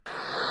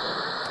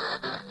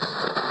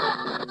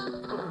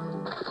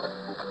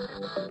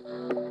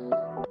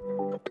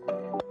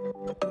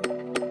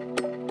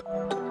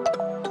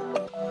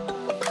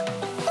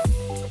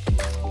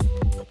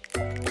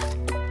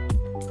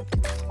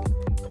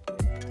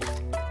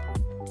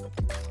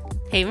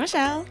Hey,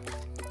 Michelle.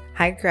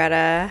 Hi,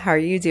 Greta. How are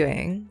you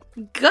doing?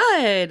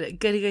 Good.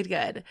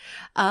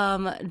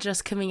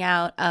 Just coming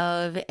out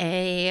of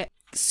a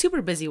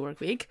super busy work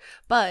week,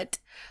 but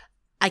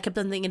I kept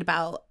on thinking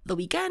about the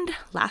weekend,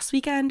 last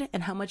weekend,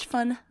 and how much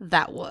fun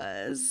that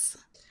was.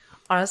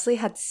 Honestly,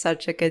 had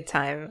such a good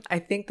time. I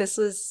think this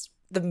was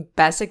the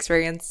best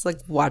experience,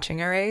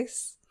 watching a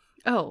race.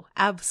 Oh,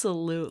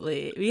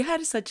 absolutely. We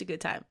had such a good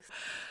time.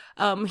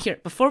 Here,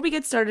 before we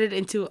get started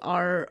into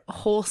our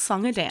whole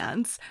song and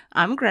dance,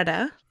 I'm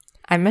Greta.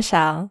 I'm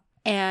Michelle.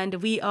 And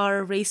we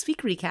are Race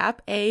Week Recap,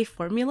 a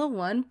Formula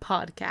One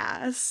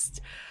podcast.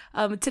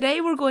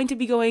 Today we're going to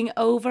be going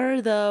over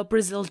the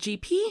Brazil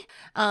GP,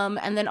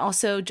 and then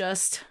also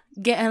just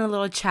getting a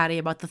little chatty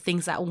about the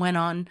things that went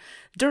on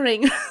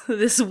during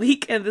this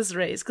week and this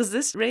race, because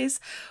this race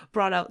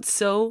brought out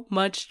so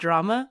much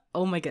drama.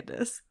 Oh my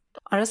goodness.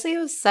 Honestly, it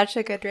was such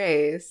a good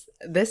race.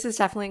 This is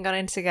definitely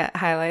going to get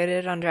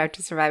highlighted on Drive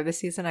to Survive this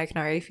season. I can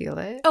already feel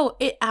it. Oh,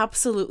 it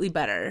absolutely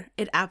better.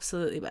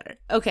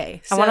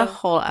 Okay, so I want a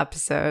whole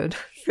episode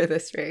for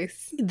this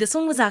race. This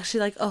one was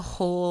actually like a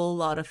whole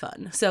lot of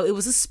fun. So it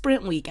was a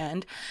sprint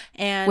weekend,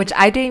 and which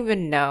I didn't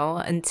even know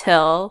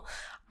until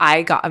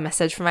I got a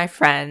message from my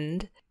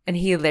friend, and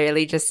he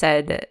literally just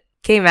said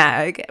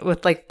K-Mag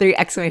with 3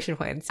 exclamation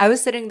points. I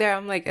was sitting there,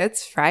 I'm like,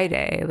 it's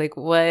Friday.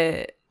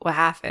 What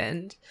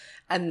happened?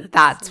 And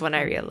that's when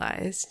I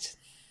realized.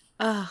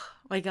 Oh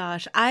my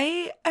gosh.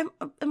 I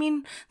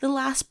mean, the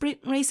last sprint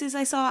races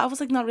I saw, I was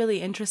not really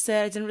interested.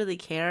 I didn't really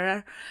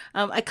care.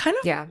 I kind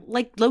of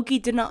Loki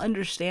did not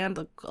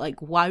understand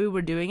why we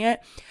were doing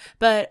it.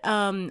 But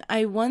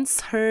I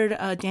once heard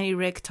Danny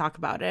Rick talk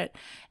about it,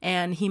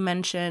 and he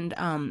mentioned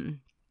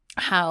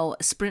how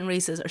sprint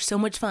races are so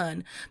much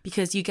fun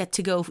because you get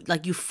to go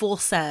you full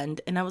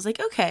send. And I was like,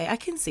 okay, I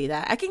can see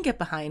that. I can get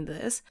behind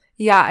this.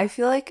 Yeah, I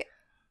feel like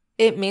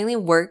it mainly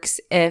works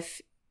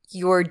if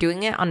you're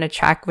doing it on a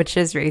track which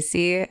is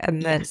racy,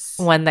 and then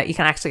one that you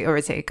can actually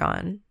overtake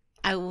on.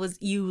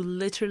 You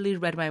literally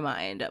read my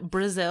mind.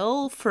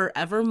 Brazil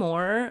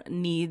forevermore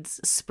needs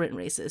sprint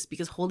races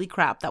because holy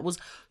crap, that was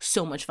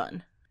so much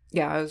fun.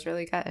 Yeah, it was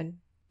really good.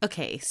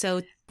 Okay,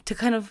 so to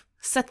kind of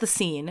set the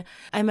scene,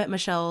 I met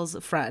Michelle's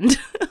friend.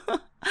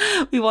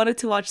 We wanted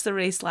to watch the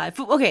race live.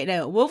 But okay,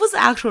 now, what was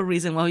the actual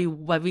reason why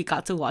we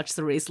got to watch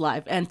the race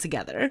live and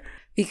together?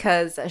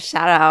 Because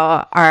shout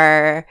out,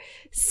 our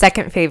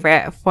second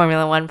favorite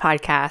Formula One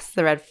podcast,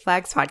 the Red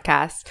Flags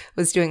podcast,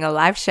 was doing a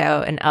live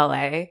show in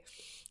LA,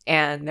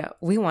 and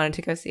we wanted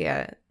to go see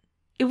it.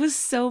 It was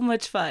so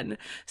much fun.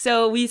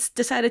 So we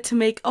decided to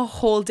make a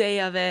whole day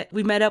of it.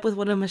 We met up with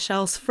one of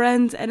Michelle's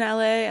friends in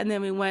LA, and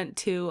then we went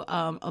to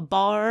a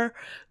bar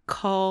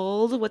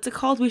called, what's it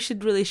called? We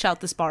should really shout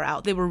this bar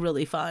out. They were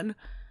really fun.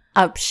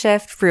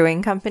 Upshift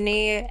Brewing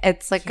Company.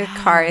 It's a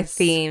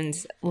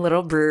car-themed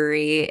little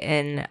brewery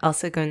in El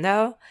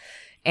Segundo,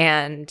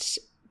 and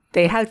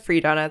they had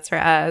free donuts for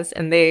us,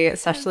 and they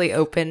especially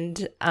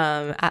opened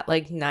at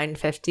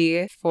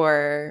 9:50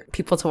 for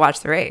people to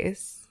watch the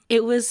race.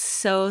 It was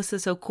so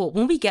cool.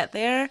 When we got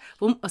there,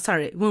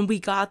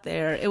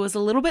 it was a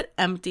little bit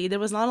empty. There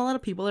was not a lot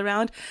of people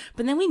around,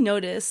 but then we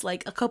noticed a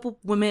couple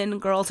women,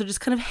 girls are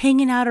just kind of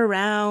hanging out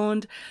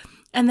around.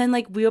 And then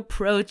we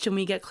approach and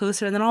we get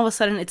closer, and then all of a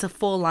sudden it's a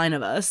full line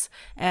of us.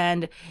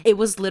 And it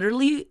was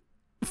literally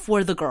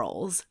for the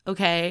girls,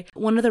 okay?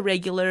 One of the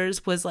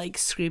regulars was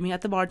screaming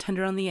at the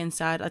bartender on the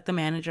inside, the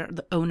manager,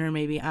 the owner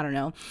maybe, I don't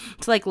know,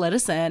 to let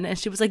us in. And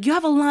she was like, you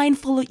have a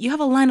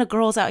line of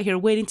girls out here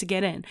waiting to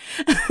get in.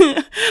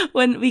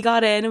 When we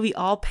got in, we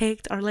all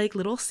picked our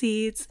little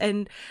seats,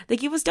 and they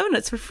gave us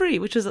donuts for free,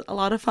 which was a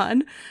lot of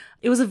fun.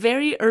 It was a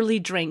very early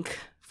drink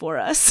for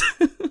us.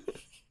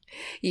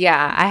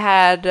 Yeah, I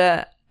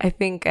had, I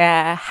think,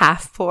 a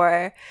half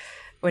pour,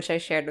 which I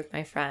shared with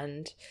my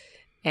friend.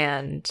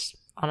 And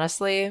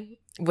honestly,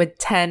 would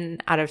 10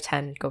 out of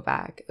 10 go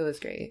back. It was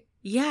great.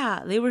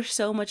 Yeah, they were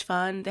so much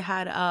fun. They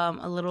had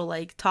a little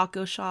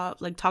taco shop,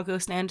 taco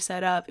stand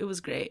set up. It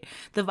was great.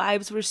 The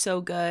vibes were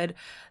so good.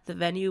 The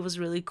venue was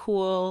really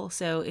cool.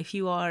 So if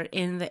you are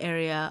in the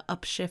area,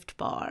 Upshift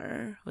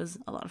Bar was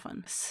a lot of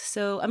fun.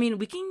 So, I mean,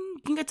 we can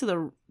get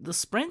to the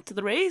sprint,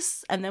 the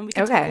race, and then we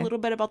can talk a little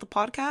bit about the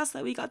podcast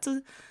that we got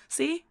to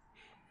see.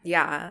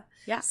 Yeah.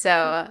 Yeah.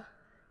 So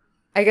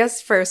I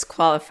guess first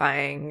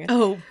qualifying.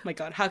 Oh my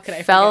God, how could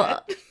I felt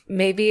forget?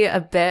 Maybe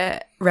a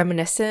bit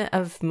reminiscent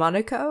of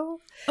Monaco.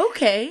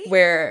 Okay.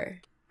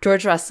 Where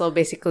George Russell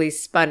basically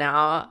spun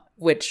out,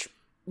 which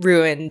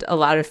ruined a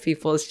lot of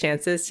people's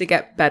chances to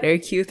get better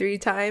Q3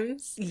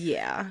 times.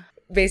 Yeah.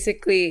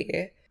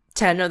 Basically,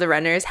 10 of the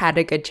runners had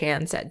a good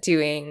chance at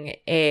doing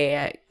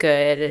a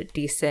good,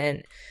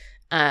 decent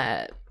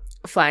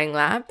flying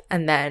lap.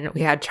 And then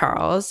we had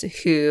Charles,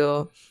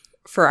 who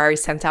Ferrari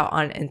sent out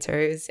on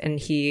inters, and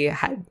he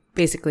had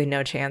basically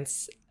no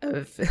chance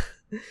of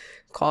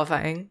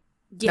qualifying.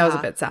 Yeah. That was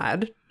a bit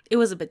sad. It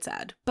was a bit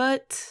sad,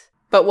 but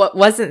what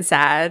wasn't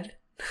sad...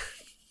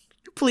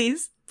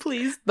 Please.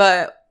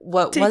 But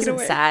what wasn't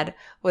sad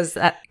was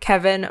that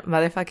Kevin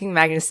motherfucking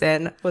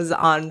Magnussen was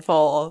on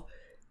pole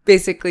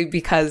basically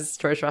because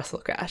George Russell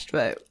crashed,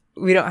 but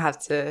we don't have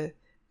to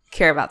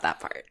care about that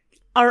part.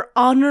 Our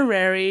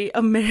honorary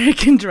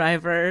American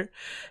driver,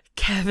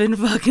 Kevin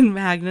fucking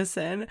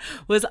Magnussen,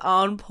 was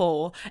on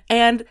pole,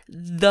 and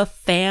the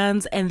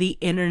fans and the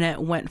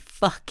internet went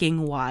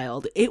fucking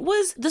wild. This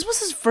was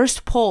his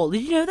first pole.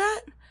 Did you know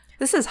that?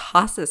 This is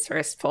Haas's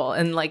first pole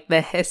in like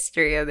the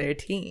history of their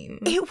team.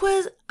 It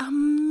was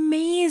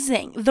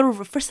amazing.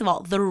 First of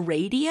all, the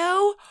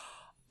radio.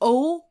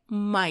 Oh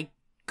my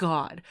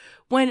God.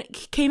 When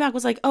K-Mac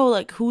was like, oh,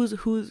 like who's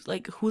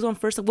on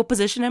first? Like, what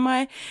position am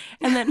I?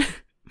 And then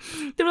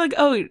they were like,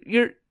 oh,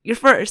 you're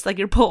first, like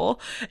your pole.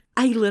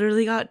 I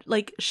literally got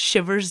like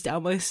shivers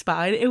down my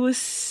spine. It was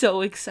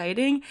so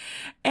exciting.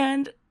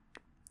 And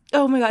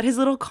oh my God, his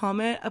little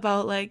comment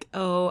about like,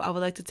 oh, I would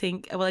like to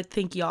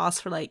thank Yas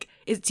for like,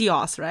 it's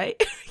Yas,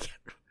 right?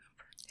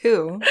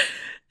 Who?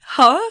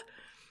 Huh?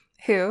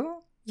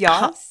 Who?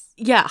 Yas?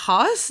 Yeah,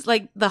 Haas?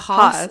 Like the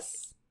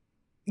Haas.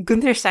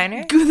 Gunther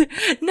Steiner?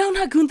 No,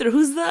 not Gunther.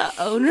 Who's the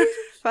owner?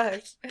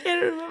 Fuck. I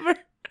can't remember.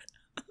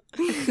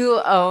 Who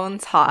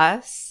owns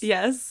Haas?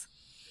 Yes.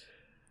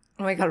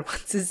 Oh my God,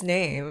 what's his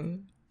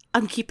name?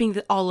 I'm keeping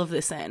all of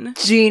this in.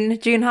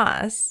 Gene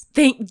Haas.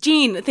 Thank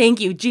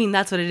you, Gene.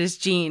 That's what it is,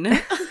 Gene.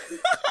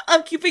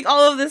 I'm keeping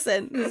all of this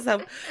in.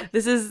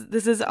 This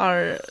is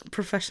our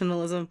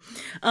professionalism.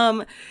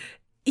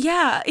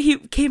 Yeah,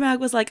 K-Mag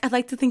was like, I'd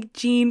like to thank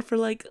Gene for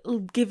like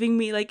giving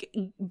me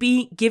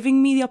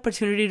the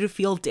opportunity to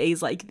feel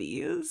days like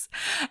these,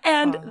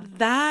 and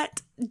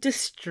that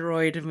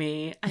destroyed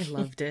me. I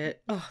loved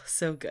it. Oh,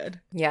 so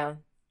good. Yeah,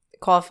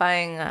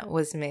 qualifying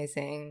was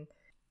amazing.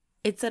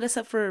 It set us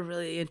up for a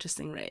really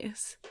interesting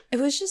race. It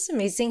was just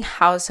amazing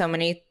how so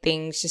many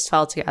things just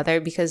fell together,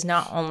 because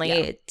not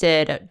only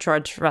did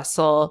George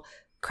Russell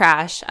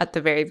crash at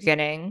the very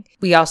beginning,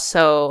 we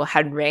also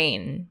had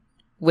rain,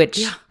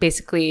 which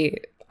basically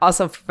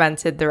also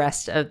prevented the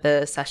rest of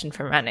the session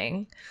from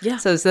running. Yeah.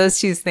 So it's those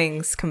two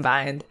things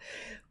combined,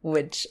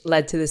 which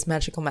led to this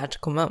magical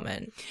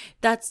moment.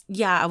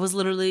 I was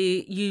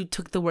literally, you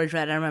took the words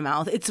right out of my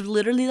mouth. It's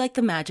literally like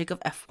the magic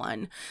of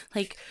F1.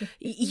 Like,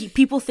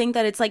 people think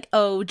that it's like,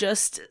 oh,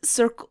 just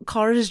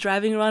cars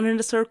driving around in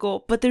a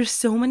circle. But there's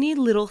so many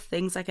little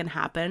things that can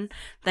happen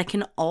that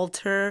can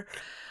alter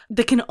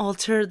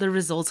the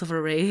results of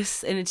a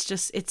race. And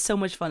it's so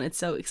much fun. It's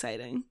so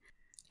exciting.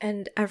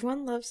 And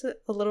everyone loves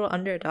a little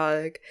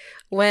underdog.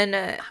 When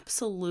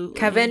absolutely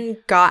Kevin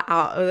got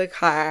out of the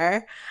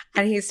car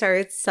and he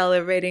started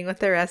celebrating with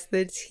the rest of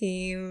the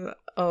team,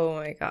 oh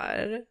my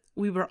God.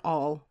 We were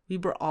all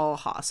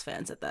Haas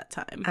fans at that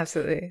time.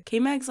 Absolutely.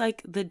 K-Mag's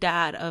like the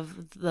dad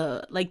of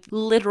the, like,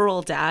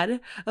 literal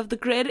dad of the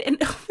grid. And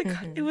oh my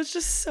God, it was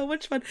just so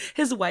much fun.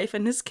 His wife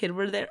and his kid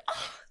were there.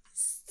 Oh,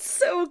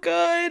 so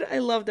good. I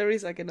loved every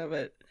second of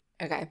it.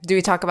 Okay. Do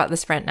we talk about the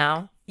sprint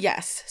now?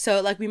 Yes.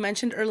 So like we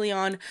mentioned early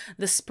on,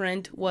 the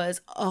sprint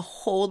was a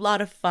whole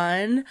lot of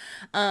fun.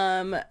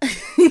 I'm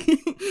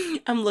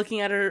looking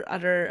at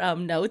her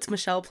notes.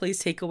 Michelle, please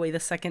take away the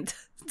second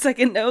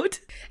note.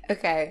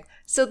 Okay.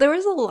 So there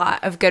was a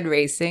lot of good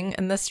racing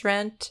in the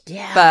sprint.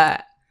 Yeah.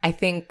 But I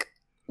think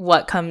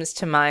what comes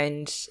to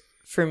mind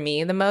for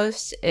me the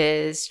most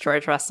is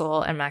George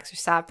Russell and Max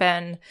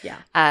Verstappen.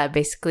 Yeah.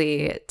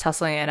 Basically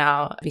tussling it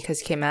out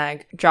because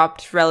K-Mag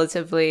dropped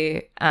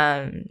relatively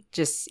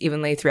just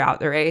evenly throughout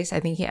the race. I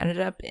think he ended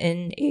up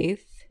in 8th.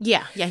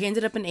 Yeah, he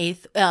ended up in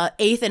 8th.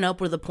 8th and up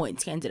were the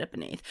points. He ended up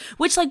in 8th.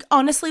 Which, like,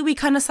 honestly, we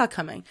kind of saw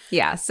coming.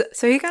 Yeah, so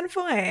he got a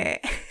point.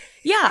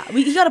 Yeah,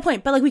 he got a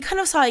point, but, like, we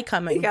kind of saw it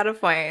coming. He got a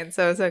point,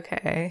 so it's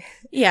okay.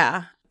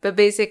 Yeah. But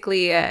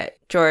basically,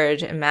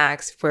 George and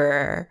Max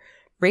were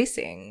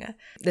racing.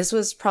 This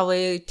was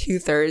probably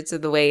 2/3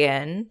 of the way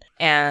in,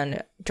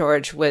 and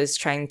George was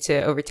trying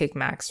to overtake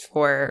Max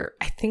for,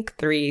 I think,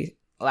 3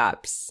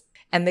 laps.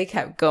 And they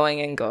kept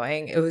going and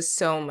going. It was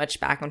so much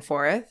back and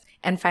forth.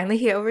 And finally,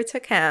 he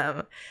overtook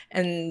him.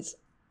 And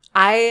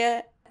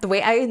the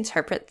way I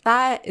interpret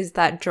that is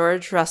that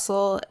George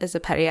Russell is a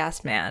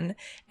petty-ass man.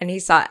 And he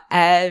saw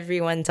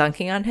everyone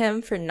dunking on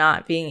him for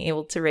not being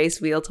able to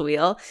race wheel to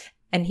wheel.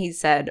 And he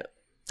said,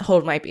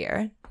 hold my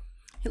beer.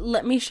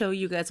 Let me show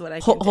you guys what I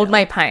can hold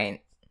my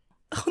pint.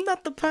 Oh,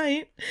 not the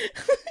pint.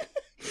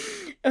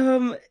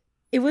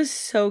 It was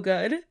so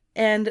good.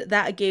 And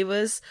that gave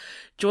us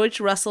George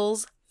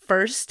Russell's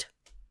first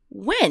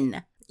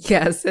win.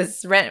 Yes, the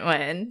sprint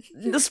win.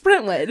 The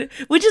sprint win,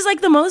 which is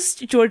like the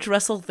most George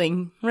Russell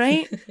thing,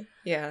 right?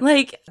 Yeah.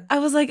 Like, I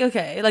was like,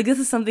 okay, like this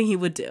is something he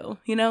would do,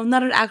 you know?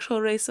 Not an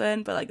actual race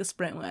win, but like a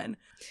sprint win.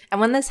 And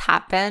when this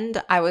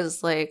happened, I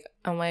was like,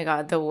 oh my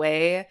God, the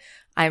way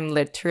I'm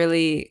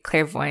literally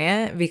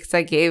clairvoyant, because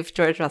I gave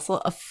George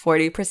Russell a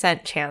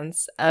 40%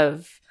 chance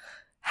of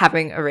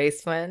having a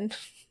race win.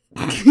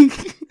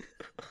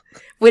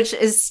 Which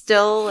is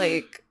still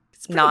like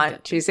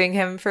not choosing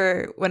him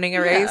for winning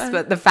a race,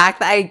 but the fact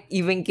that I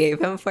even gave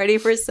him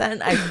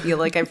 40%, I feel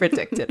like I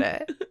predicted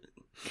it.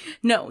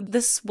 No,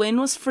 this win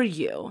was for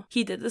you.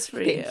 He did this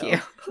for you. Thank you.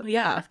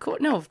 Yeah, of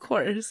course. No, of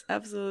course.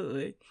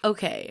 Absolutely.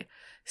 Okay.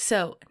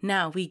 So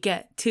now we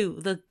get to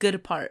the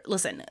good part.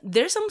 Listen,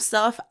 there's some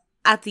stuff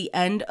at the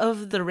end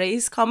of the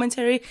race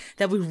commentary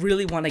that we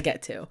really want to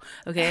get to,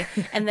 okay?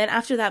 And then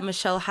after that,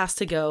 Michelle has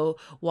to go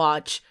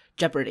watch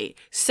Jeopardy.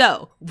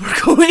 So we're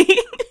going...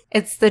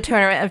 It's the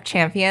Tournament of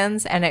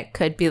Champions, and it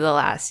could be the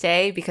last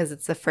day because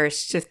it's the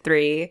first to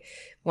 3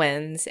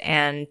 wins,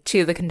 and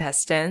 2 of the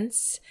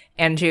contestants,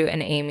 Andrew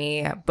and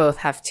Amy, both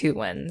have 2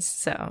 wins.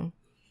 So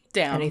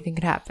damn, anything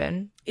could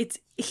happen. It's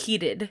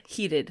heated.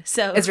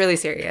 So it's really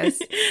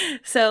serious.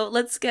 So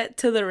let's get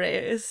to the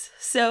race.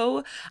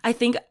 So I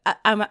think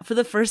I'm for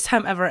the first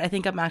time ever, I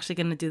think I'm actually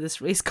going to do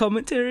this race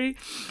commentary.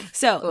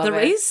 So the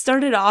race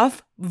started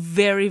off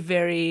very,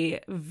 very,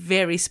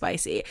 very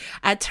spicy.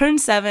 At turn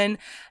 7,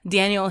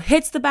 Daniel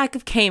hits the back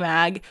of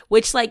K-Mag,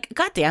 which, like,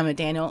 God damn it,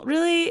 Daniel.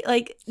 Really?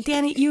 Like,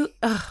 Danny, you,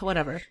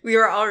 whatever. We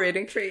were all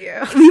rooting for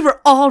you. We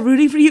were all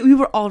rooting for you. We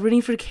were all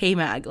rooting for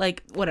K-Mag.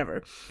 Like,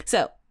 whatever.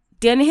 So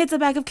Danny hits the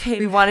back of K-Mag.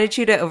 We wanted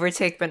you to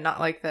overtake, but not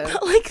like this.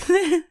 Not like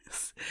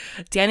this.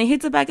 Danny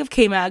hits the back of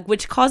K-Mag,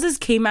 which causes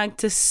K-Mag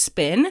to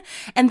spin.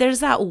 And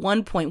there's that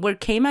one point where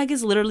K-Mag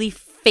is literally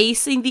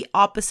facing the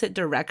opposite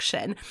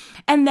direction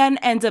and then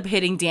ends up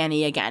hitting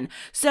Danny again.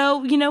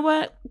 So, you know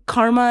what?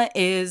 Karma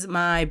is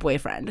my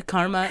boyfriend.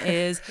 Karma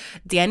is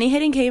Danny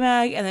hitting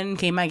K-Mag and then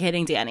K-Mag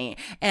hitting Danny.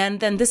 And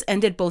then this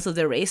ended both of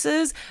their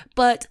races,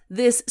 but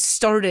this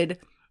started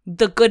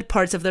the good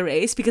parts of the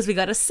race because we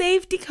got a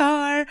safety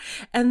car.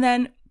 And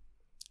then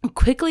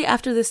quickly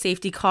after the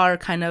safety car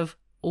kind of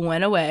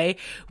went away,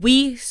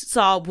 we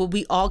saw what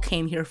we all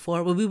came here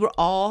for,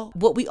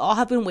 what we all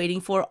have been waiting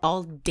for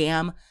all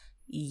damn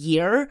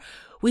year.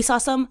 We saw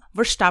some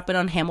Verstappen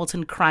on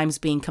Hamilton crimes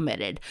being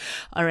committed.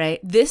 All right.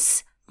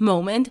 This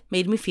moment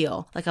made me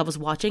feel like I was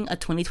watching a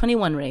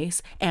 2021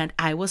 race and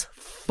I was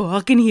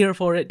fucking here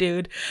for it,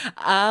 dude.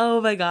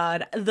 Oh my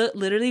God.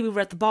 Literally we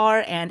were at the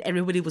bar and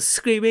everybody was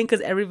screaming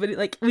because everybody,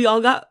 like, we all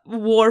got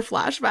war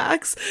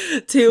flashbacks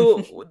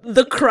to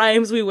the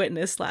crimes we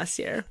witnessed last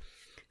year.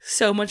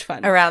 So much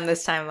fun. Around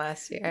this time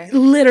last year.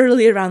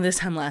 Literally around this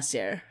time last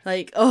year.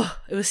 Like, oh,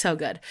 it was so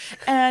good.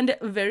 And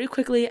very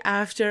quickly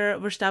after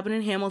Verstappen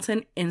and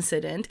Hamilton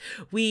incident,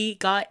 we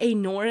got a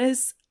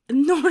Norris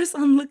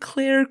on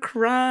Leclerc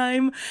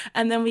crime.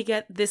 And then we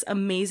get this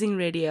amazing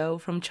radio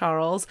from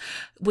Charles,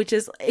 which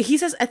is, I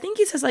think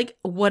he says like,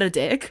 what a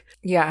dick.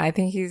 Yeah, I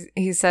think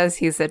he says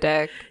he's a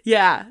dick.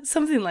 Yeah,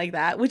 something like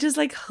that, which is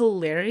like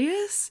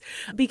hilarious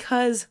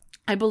because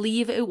I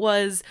believe it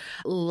was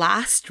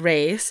last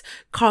race,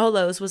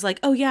 Carlos was like,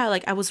 oh yeah,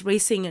 like I was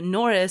racing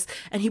Norris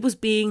and he was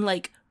being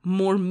like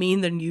more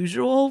mean than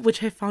usual,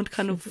 which I found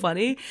kind of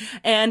funny.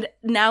 And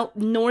now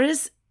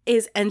Norris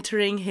is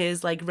entering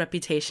his like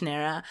reputation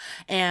era,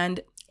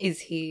 and is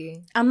he?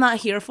 I'm not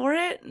here for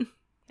it.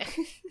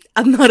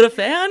 I'm not a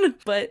fan,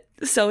 but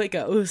so it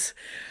goes.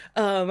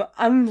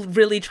 I'm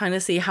really trying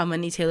to see how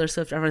many Taylor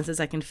Swift references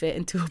I can fit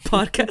into a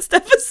podcast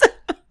episode.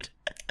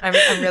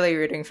 I'm really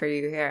rooting for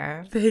you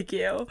here. Thank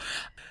you.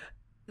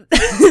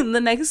 The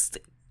next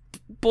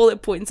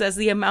bullet point says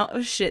the amount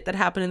of shit that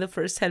happened in the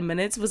first 10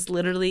 minutes was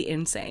literally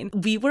insane.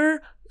 We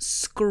were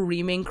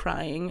screaming,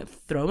 crying,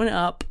 throwing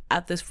up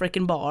at this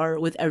freaking bar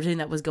with everything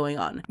that was going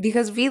on.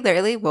 Because we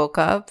literally woke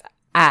up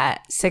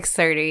at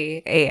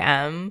 6:30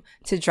 a.m.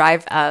 to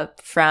drive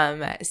up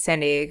from San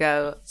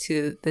Diego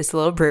to this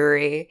little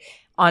brewery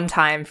on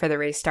time for the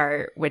race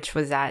start, which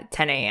was at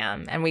 10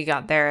 a.m. And we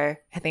got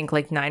there, I think,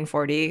 like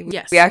 9:40.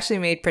 Yes. We actually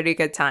made pretty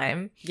good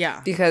time.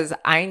 Yeah. Because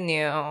I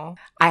knew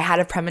I had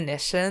a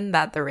premonition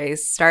that the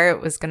race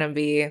start was going to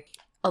be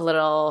a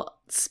little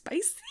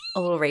spicy,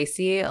 a little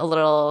racy, a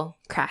little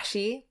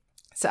crashy.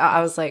 So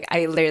I was like,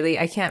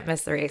 I can't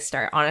miss the race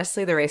start.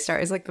 Honestly, the race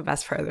start is like the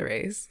best part of the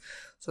race.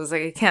 So I was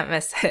like, I can't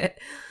miss it.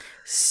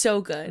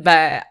 So good.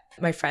 But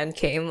my friend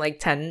came like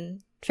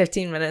 10,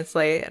 15 minutes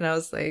late. And I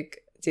was like,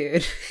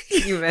 dude,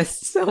 you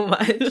missed so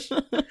much.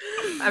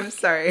 I'm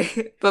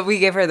sorry. But we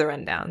gave her the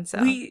rundown.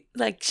 So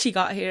she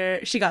got there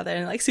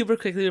and like super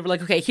quickly we were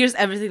like, okay, here's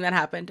everything that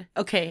happened.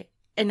 Okay.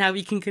 And now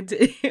we can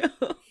continue.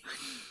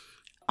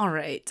 All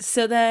right.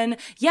 So then,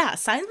 yeah,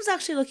 Sainz was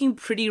actually looking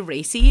pretty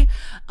racy.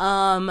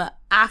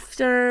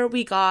 After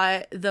we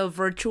got the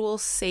virtual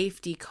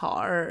safety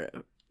car.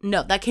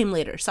 No, that came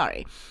later.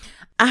 Sorry.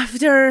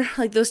 After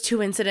like those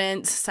 2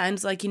 incidents,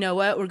 Sainz like, you know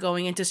what? We're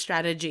going into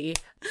strategy.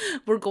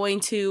 We're going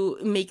to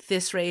make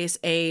this race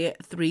a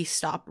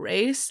 3-stop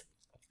race.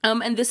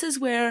 And this is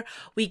where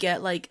we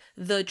get like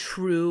the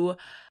true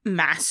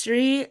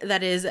mastery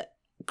that is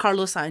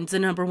Carlos Sainz, the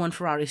number 1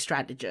 Ferrari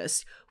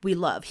strategist. We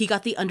love. He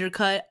got the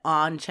undercut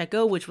on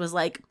Checo, which was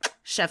like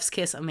chef's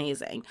kiss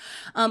amazing.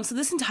 So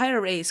this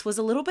entire race was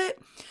a little bit,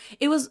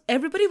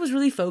 everybody was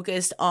really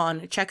focused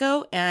on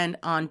Checo and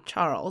on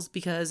Charles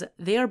because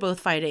they are both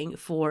fighting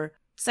for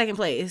second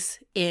place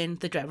in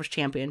the Drivers'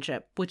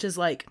 Championship, which is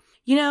like,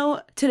 you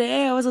know,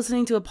 today I was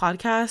listening to a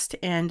podcast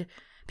and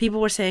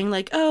people were saying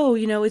like, oh,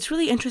 you know, it's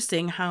really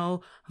interesting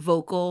how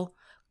vocal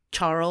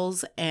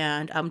Charles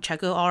and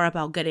Checo are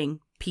about getting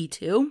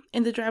P2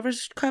 in the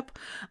Drivers' Cup,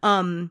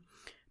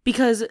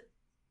 because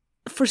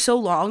for so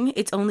long,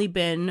 it's only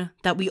been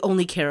that we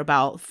only care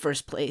about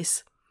first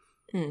place.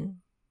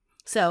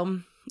 So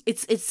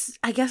it's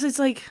I guess it's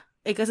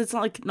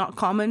not like not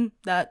common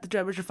that the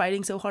drivers are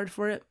fighting so hard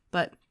for it,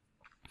 but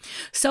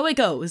so it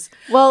goes.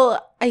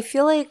 Well, I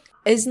feel like,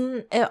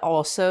 isn't it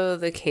also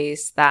the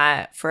case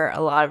that for a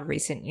lot of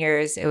recent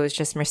years it was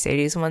just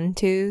Mercedes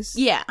 1-2s?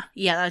 Yeah,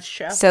 that's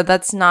true. So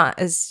that's not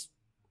as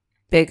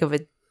big of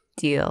a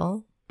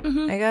deal,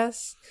 I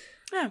guess.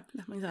 Yeah,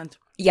 that makes sense.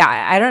 Yeah,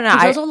 I don't know.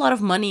 There's also a lot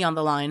of money on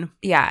the line.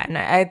 Yeah, and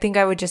I think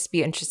I would just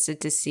be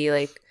interested to see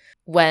like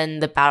when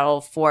the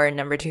battle for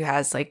number 2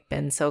 has like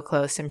been so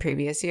close in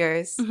previous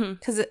years,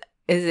 because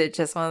is it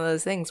just one of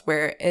those things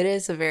where it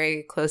is a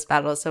very close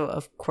battle, so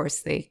of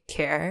course they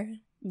care?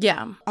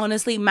 Yeah,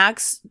 honestly,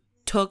 Max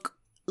took,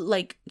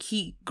 like,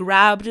 he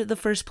grabbed the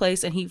first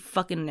place and he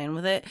fucking ran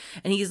with it,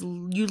 and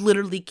you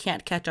literally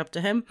can't catch up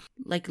to him.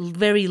 Like,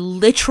 very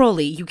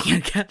literally, you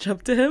can't catch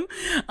up to him.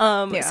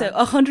 So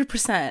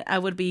 100% I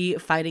would be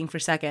fighting for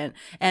second,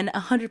 and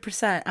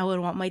 100% I would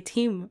want my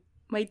team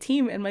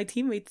and my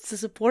teammates to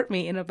support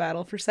me in a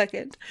battle for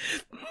second.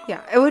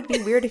 Yeah, it would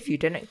be weird if you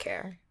didn't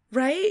care.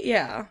 Right?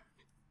 Yeah.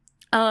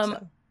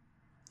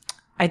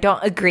 I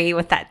don't agree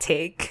with that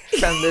take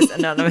from this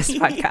anonymous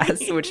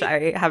podcast, which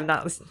I have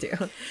not listened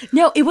to.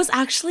 No, it was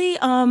actually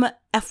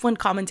F1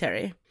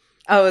 commentary.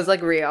 Oh, it was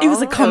like real? It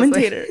was a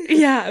commentator.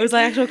 Yeah, it was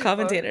like actual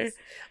commentator.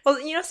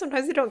 Well, you know,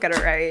 sometimes you don't get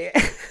it right.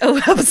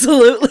 Oh,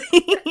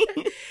 absolutely.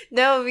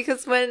 No,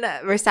 because when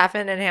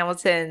Verstappen and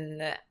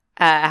Hamilton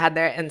had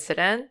their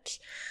incident,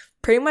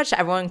 pretty much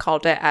everyone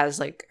called it as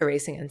like a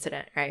racing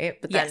incident,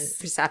 right? But then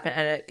Verstappen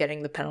ended up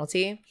getting the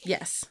penalty.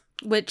 Yes.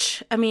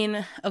 Which, I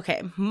mean,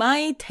 okay,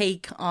 my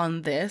take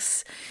on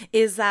this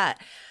is that,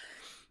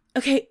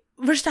 okay,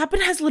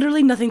 Verstappen has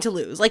literally nothing to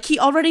lose. Like, he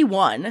already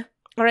won,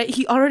 all right?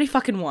 He already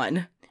fucking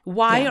won.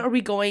 Why are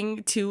we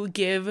going to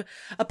give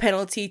a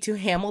penalty to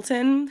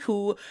Hamilton,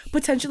 who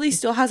potentially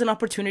still has an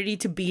opportunity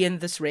to be in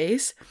this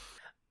race,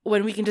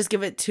 when we can just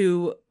give it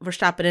to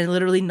Verstappen and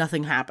literally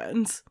nothing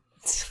happens?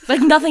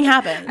 Like, nothing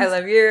happens. I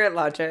love your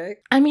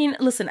logic. I mean,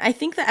 listen, I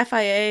think the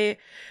FIA...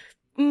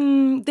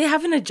 they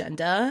have an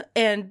agenda,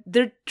 and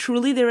their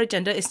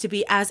agenda is to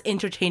be as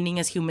entertaining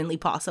as humanly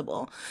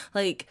possible.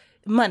 Like,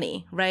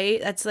 money, right?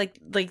 That's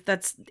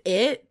that's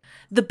it.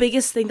 The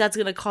biggest thing that's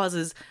gonna cause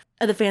is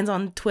the fans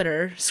on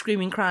Twitter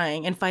screaming,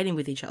 crying, and fighting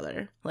with each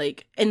other.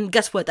 Like, and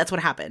guess what? That's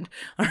what happened.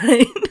 All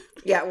right.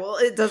 Yeah, well,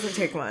 it doesn't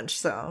take much,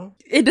 so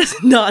it does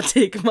not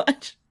take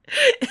much.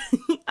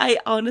 I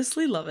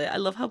honestly love it. I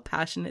love how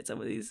passionate some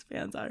of these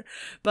fans are.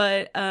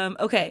 But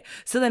okay,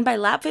 so then by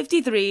lap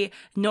 53,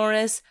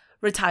 Norris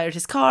retired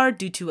his car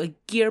due to a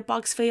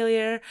gearbox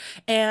failure.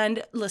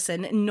 And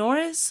listen,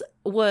 Norris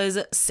was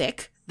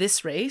sick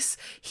this race.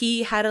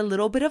 He had a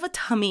little bit of a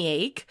tummy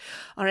ache.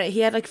 All right, he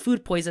had like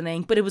food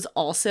poisoning, but it was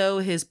also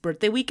his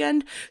birthday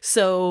weekend.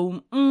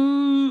 So,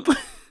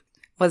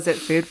 was it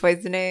food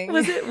poisoning?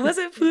 Was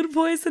it food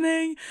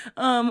poisoning?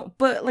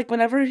 But like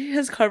whenever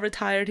his car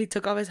retired, he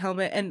took off his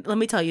helmet, and let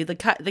me tell you, the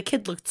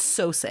kid looked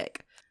so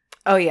sick.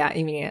 Oh, yeah,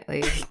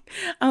 immediately.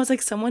 I was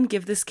like, someone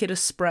give this kid a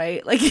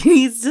Sprite. Like, he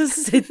needs to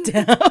sit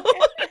down.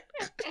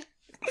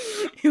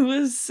 It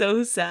was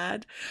so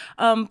sad.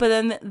 But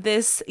then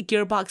this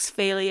gearbox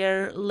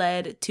failure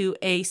led to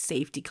a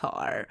safety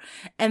car.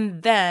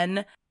 And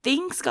then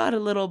things got a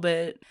little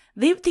bit...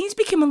 things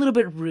became a little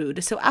bit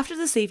rude. So after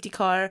the safety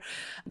car,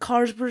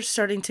 cars were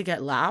starting to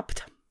get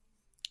lapped.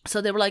 So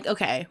they were like,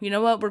 okay, you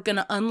know what? We're going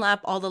to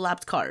unlap all the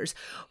lapped cars.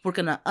 We're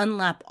going to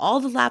unlap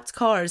all the lapped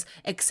cars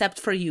except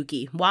for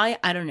Yuki. Why?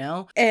 I don't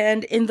know.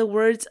 And in the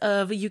words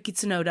of Yuki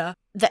Tsunoda,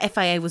 the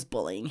FIA was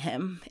bullying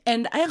him.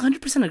 And I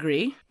 100%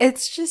 agree.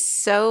 It's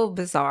just so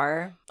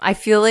bizarre. I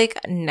feel like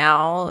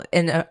now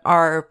in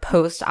our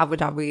post-Abu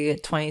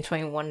Dhabi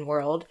 2021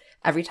 world,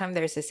 every time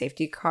there's a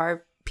safety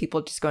car,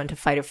 people just go into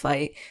fight or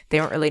flight. They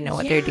don't really know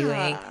what they're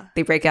doing.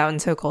 They break out in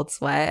so cold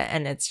sweat,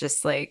 and it's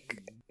just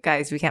like...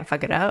 guys, we can't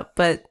fuck it up,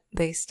 but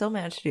they still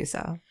managed to do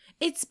so.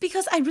 It's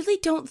because I really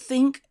don't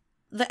think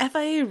the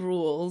FIA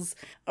rules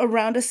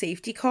around a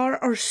safety car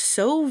are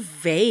so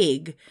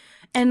vague.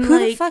 And who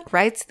the fuck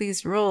writes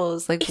these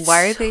rules? Like,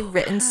 why are they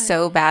written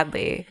so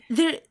badly?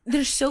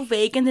 They're so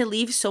vague, and they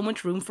leave so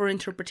much room for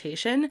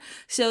interpretation.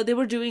 So they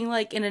were doing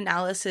like an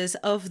analysis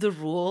of the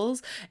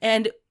rules,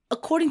 and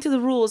according to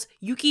the rules,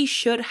 Yuki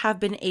should have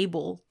been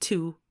able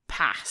to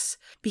pass,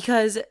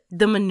 because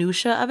the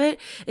minutia of it,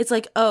 it's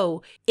like,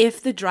 oh,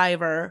 if the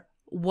driver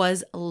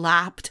was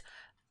lapped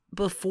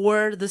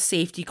before the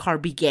safety car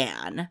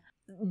began,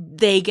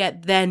 they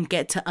get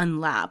to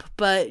unlap.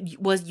 But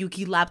was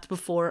Yuki lapped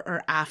before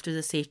or after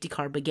the safety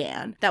car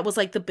began? That was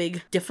like the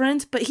big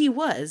difference, but he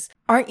was.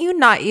 Aren't you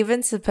not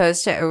even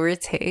supposed to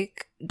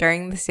overtake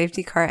during the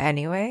safety car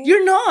anyway?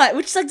 You're not,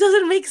 which like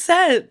doesn't make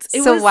sense.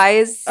 Why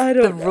is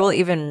the rule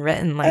even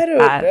written like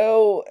that?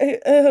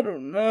 I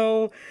don't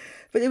know.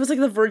 But it was like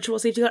the virtual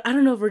safety car. I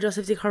don't know if virtual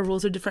safety car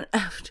rules are different.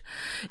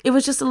 It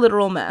was just a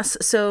literal mess.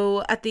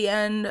 So at the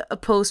end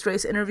of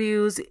post-race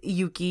interviews,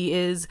 Yuki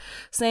is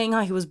saying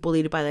how he was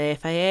bullied by the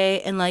FIA.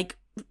 And like,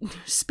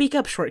 speak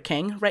up, Short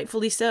King.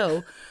 Rightfully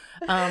so.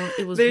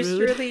 It was There's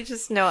rude. really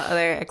just no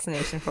other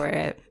explanation for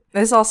it.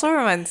 This also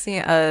reminds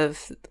me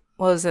of,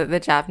 what was it, the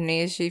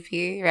Japanese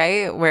GP,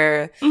 right?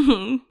 Where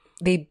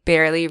they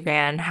barely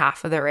ran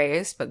half of the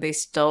race, but they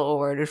still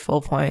awarded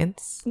full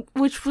points.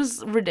 Which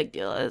was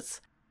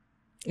ridiculous.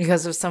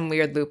 Because of some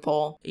weird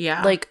loophole.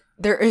 Yeah. Like,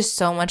 there is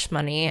so much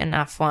money in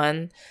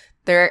F1.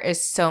 There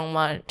is so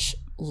much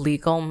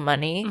legal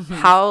money.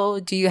 How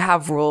do you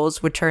have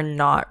rules which are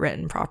not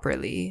written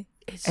properly?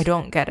 I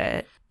don't get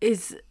it.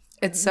 It's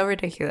so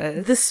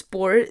ridiculous. The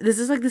sport, this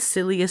is like the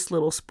silliest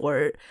little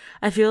sport.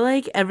 I feel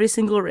like every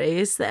single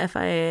race, the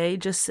FIA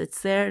just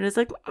sits there and it's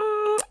like,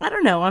 I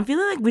don't know. I'm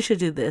feeling like we should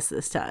do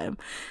this time.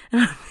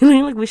 And I'm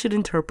feeling like we should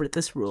interpret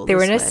this rule. They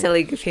were in a way.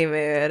 silly, goofy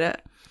mood.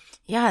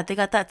 Yeah, they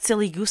got that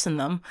silly goose in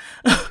them.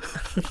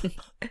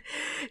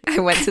 I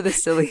went to the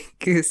Silly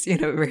Goose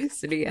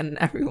University and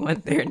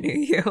everyone there knew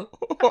you.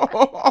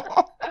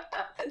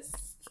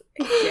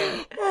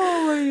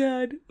 Oh my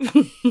god.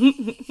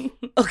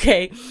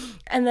 Okay.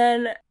 And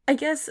then I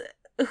guess,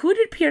 who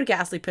did Pierre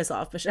Gasly piss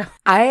off, Michelle?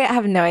 I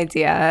have no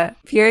idea.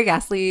 Pierre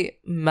Gasly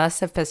must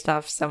have pissed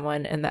off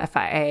someone in the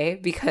FIA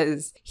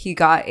because he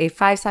got a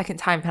 5-second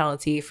time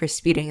penalty for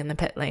speeding in the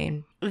pit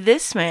lane.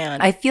 This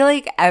man. I feel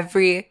like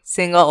every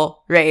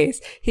single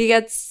race, he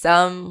gets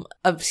some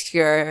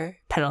obscure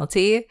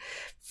penalty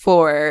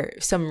for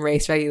some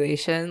race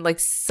regulation. Like,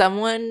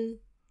 someone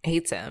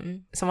hates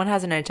him. Someone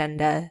has an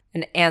agenda,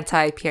 an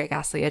anti-Pierre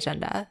Gasly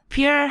agenda.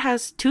 Pierre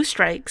has 2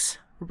 strikes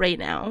right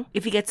now.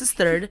 If he gets his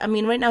 3rd, I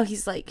mean, right now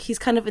he's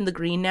kind of in the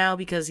green now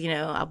because,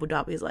 Abu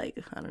Dhabi is like,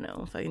 I don't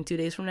know, fucking 2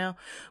 days from now.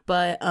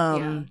 But,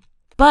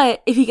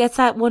 But if he gets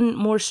that one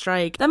more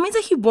strike, that means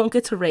that he won't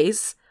get to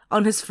race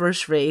on his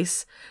first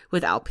race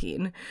with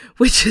Alpine,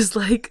 which is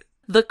like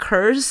the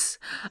curse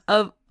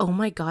of, oh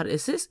my god,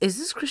 is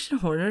this Christian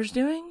Horner's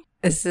doing?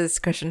 This is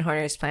Christian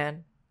Horner's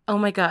plan. Oh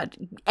my god,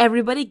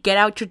 everybody get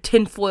out your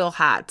tinfoil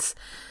hats.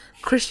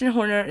 Christian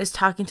Horner is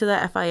talking to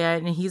the FIA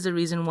and he's the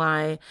reason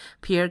why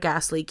Pierre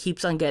Gasly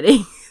keeps on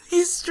getting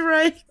these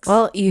strikes.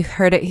 Well, you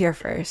heard it here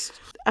first.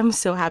 I'm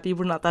so happy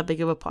we're not that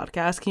big of a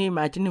podcast. Can you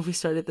imagine if we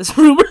started this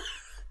rumor?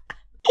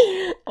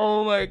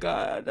 Oh my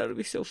god, that would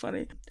be so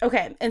funny.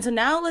 Okay, and so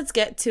now let's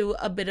get to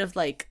a bit of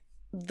like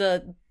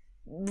the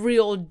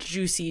real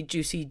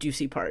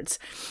juicy parts.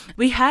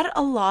 We had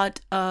a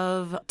lot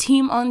of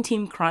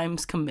team-on-team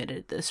crimes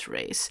committed this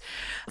race.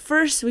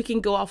 First, we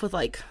can go off with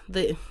like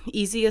the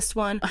easiest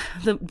one,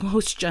 the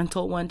most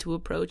gentle one to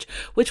approach,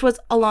 which was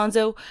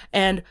Alonso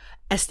and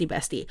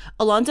Esteban.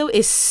 Alonso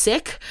is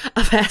sick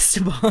of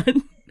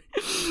Esteban.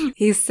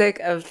 He's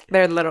sick of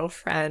their little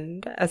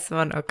friend,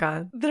 Esteban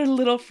Ocon. Their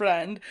little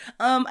friend.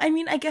 I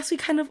mean, I guess we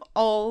kind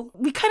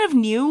of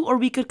knew, or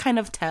we could kind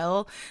of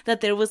tell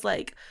that there was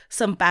like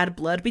some bad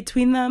blood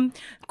between them.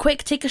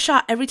 Quick, take a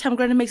shot every time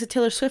Greta makes a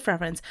Taylor Swift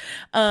reference.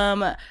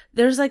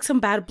 There's like some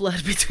bad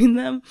blood between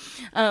them.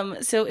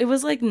 So it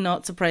was like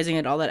not surprising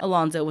at all that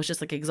Alonso was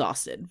just like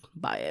exhausted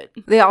by it.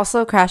 They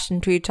also crashed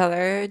into each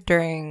other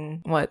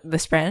during the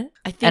sprint?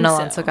 I think and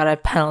Alonso so. got a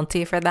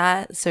penalty for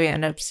that, so he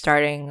ended up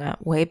starting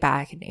way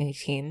back in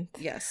 18th.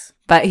 Yes.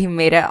 But he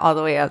made it all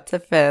the way up to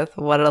 5th.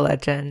 What a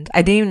legend.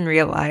 I didn't even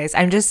realize.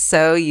 I'm just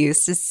so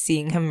used to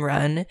seeing him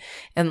run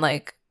in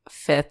like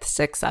 5th,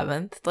 6th,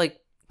 7th, like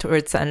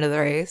towards the end of the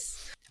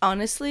race.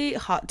 Honestly,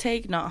 hot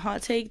take, not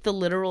hot take, the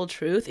literal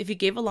truth. If you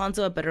gave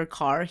Alonso a better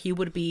car, he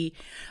would be...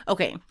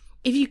 Okay,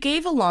 if you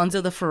gave Alonso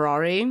the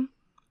Ferrari,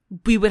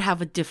 we would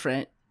have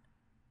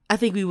I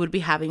think we would be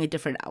having a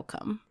different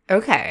outcome.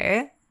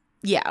 Okay.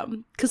 Yeah,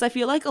 because I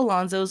feel like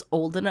Alonso's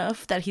old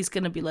enough that he's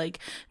going to be like,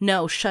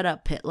 no, shut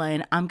up, pit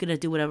lane. I'm going to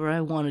do whatever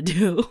I want to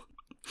do.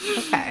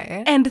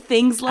 Okay. And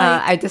things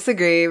like... I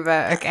disagree,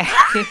 but okay.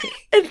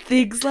 And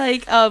things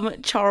like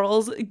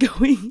Charles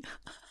going...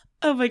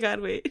 Oh my god,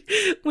 wait.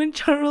 When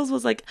Charles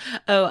was like,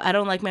 oh, I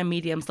don't like my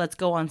mediums, let's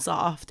go on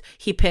soft.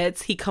 He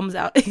pits, he comes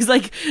out, he's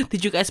like,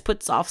 did you guys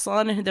put softs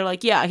on? And they're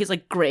like, yeah. He's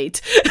like,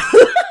 great.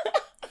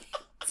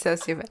 So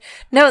stupid.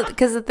 No,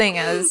 because the thing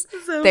is,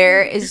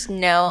 there is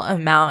no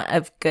amount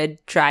of good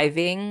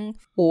driving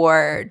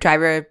or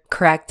driver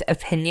correct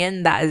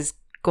opinion that is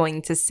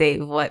going to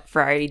save what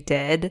Ferrari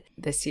did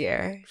this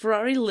year.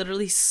 Ferrari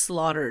literally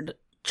slaughtered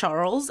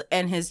Charles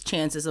and his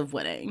chances of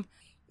winning.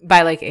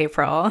 By like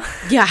April.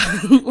 Yeah,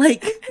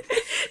 like...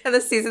 And the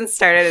season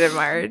started in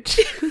March.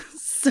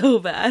 So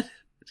bad.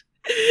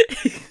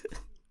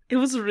 It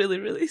was really,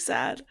 really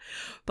sad.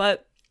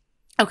 But...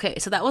 Okay,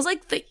 so that was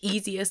like the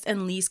easiest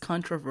and least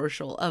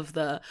controversial of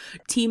the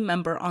team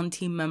member on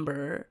team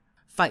member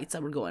fights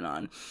that were going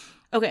on.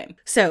 Okay,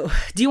 so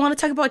do you want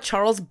to talk about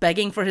Charles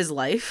begging for his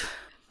life?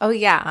 Oh,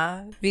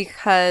 yeah,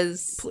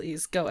 because...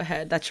 Please, go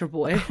ahead. That's your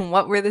boy.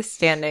 What were the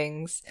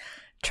standings?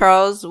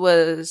 Charles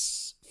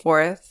was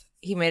 4th.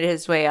 He made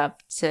his way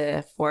up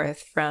to 4th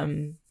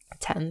from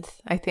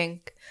 10th, I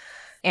think.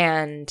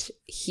 And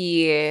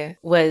he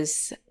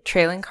was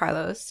trailing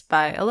Carlos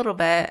by a little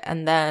bit.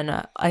 And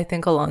then I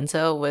think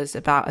Alonso was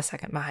about a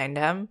second behind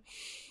him.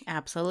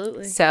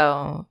 Absolutely.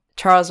 So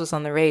Charles was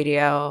on the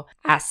radio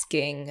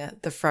asking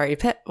the Ferrari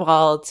pit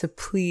wall to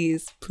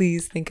please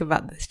think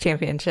about this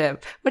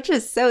championship, which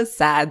is so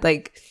sad.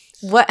 Like,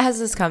 what has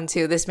this come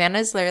to? This man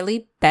is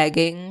literally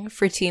begging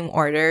for team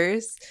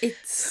orders.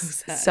 It's so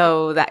sad.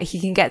 So that he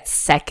can get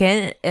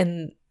second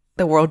in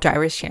the World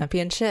Drivers'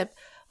 Championship.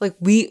 Like,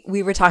 we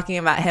were talking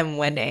about him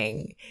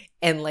winning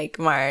in like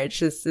March.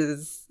 This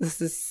is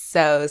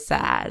so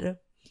sad.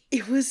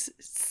 It was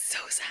so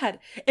sad.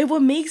 And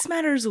what makes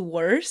matters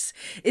worse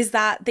is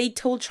that they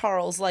told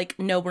Charles, like,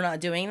 no, we're not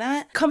doing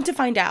that. Come to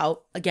find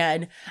out,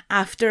 again,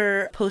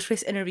 after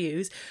post-race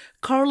interviews,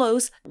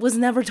 Carlos was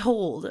never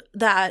told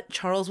that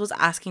Charles was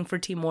asking for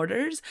team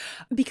orders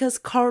because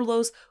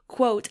Carlos,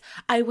 quote,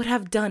 I would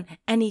have done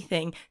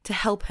anything to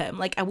help him.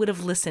 Like, I would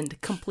have listened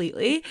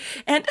completely.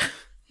 And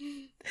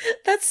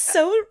that's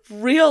so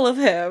real of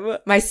him.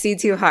 My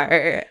C2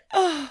 heart.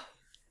 Oh,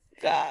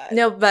 God.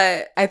 No,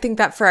 but I think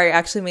that Ferrari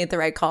actually made the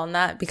right call on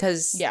that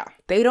because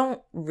they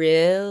don't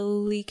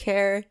really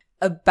care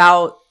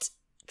about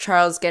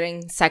Charles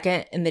getting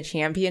second in the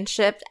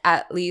championship.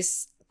 At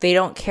least they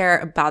don't care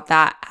about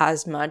that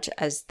as much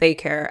as they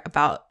care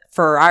about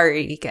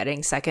Ferrari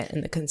getting second in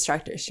the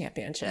Constructors'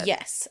 Championship.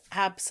 Yes,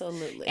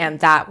 absolutely.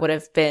 And that would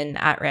have been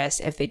at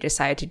risk if they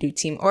decided to do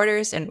team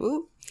orders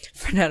and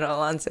Fernando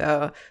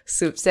Alonso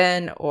swoops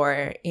in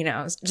or,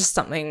 just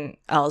something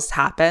else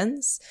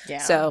happens. Yeah.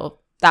 So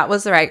that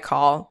was the right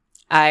call.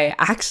 I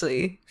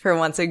actually, for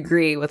once,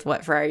 agree with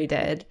what Ferrari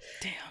did.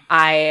 Damn.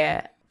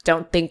 I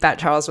don't think that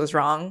Charles was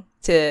wrong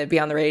to be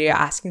on the radio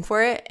asking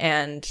for it.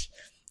 And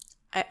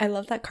I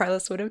love that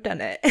Carlos would have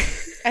done it.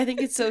 I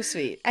think it's so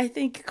sweet. I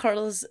think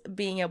Carlos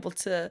being able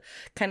to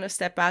kind of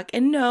step back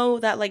and know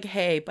that, like,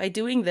 hey, by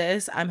doing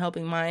this, I'm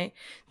helping my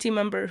team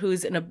member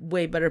who's in a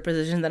way better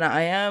position than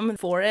I am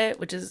for it,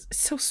 which is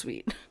so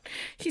sweet.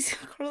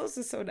 Carlos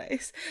is so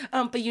nice.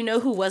 But you know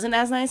who wasn't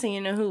as nice and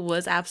you know who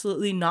was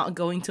absolutely not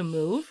going to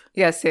move?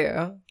 Yes,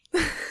 who?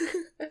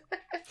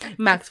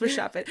 Max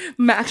Verstappen.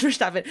 Max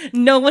Verstappen.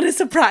 No one is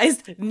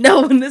surprised.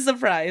 No one is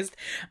surprised.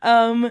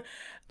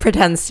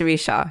 Pretends to be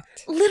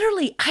shocked.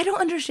 Literally, I don't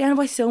understand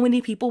why so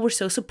many people were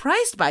so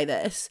surprised by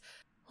this.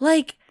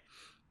 Like,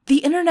 the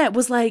internet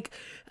was like,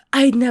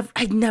 I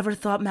never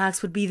thought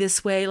Max would be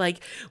this way.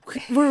 Like,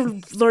 we're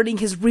learning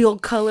his real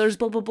colors,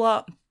 blah, blah,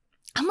 blah.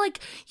 I'm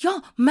like,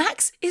 y'all,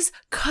 Max is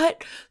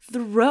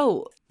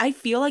cutthroat. I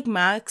feel like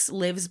Max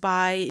lives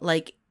by,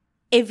 like,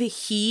 if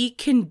he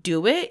can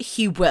do it,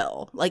 he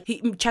will. Like,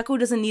 Checo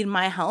doesn't need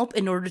my help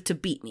in order to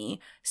beat me.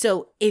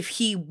 So if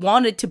he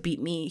wanted to beat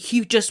me,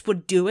 he just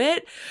would do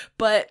it.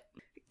 But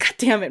God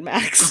damn it,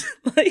 Max.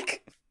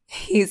 Like,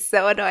 he's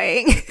so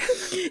annoying.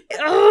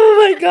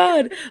 Oh my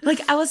God.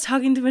 Like, I was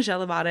talking to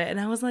Michelle about it and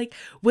I was like,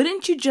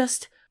 wouldn't you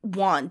just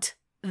want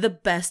the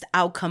best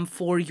outcome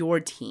for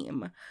your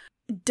team?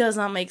 It does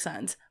not make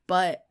sense.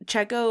 But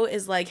Checo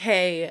is like,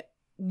 hey,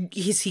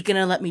 is he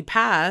gonna let me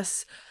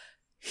pass?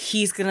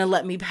 He's gonna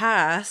let me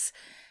pass.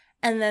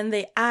 And then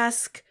they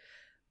ask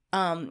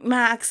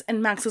Max,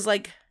 and Max was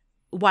like,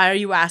 why are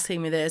you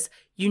asking me this?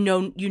 You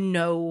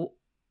know,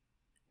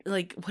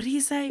 like, what did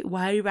he say?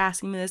 Why are you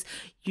asking me this?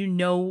 You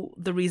know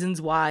the reasons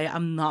why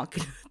I'm not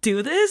gonna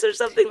do this or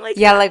something like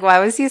that. Yeah, like, why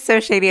was he so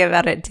shady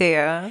about it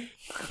too?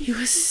 He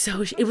was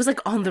so it was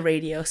like on the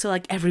radio, so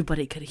like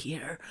everybody could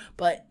hear.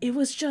 But it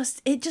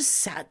just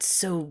sat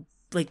so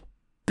like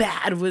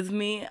bad with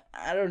me.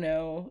 I don't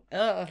know.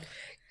 Ugh.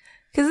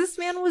 Because this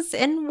man was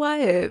in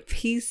what?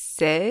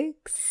 P6?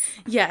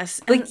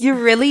 Yes. Like, you're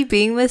really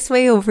being this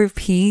way over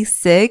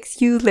P6?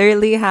 You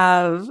literally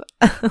have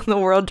the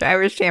World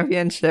Drivers'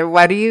 Championship.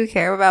 Why do you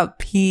care about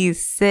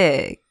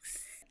P6?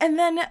 And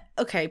then,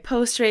 okay,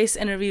 post-race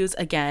interviews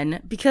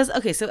again. Because,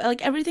 okay, so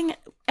like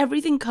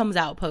everything comes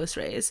out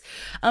post-race.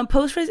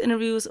 Post-race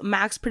interviews,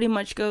 Max pretty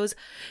much goes,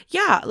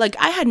 yeah, like,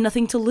 I had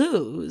nothing to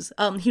lose.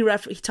 He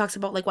talks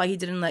about, like, why he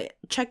didn't let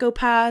Checo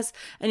pass.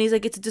 And he's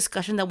like, it's a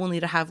discussion that we'll need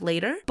to have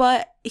later.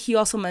 But he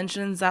also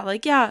mentions that,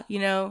 like, yeah,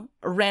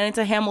 ran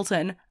into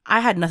Hamilton.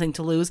 I had nothing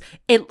to lose.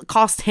 It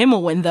cost him a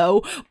win,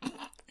 though.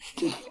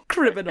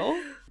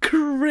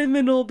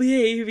 Criminal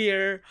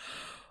behavior.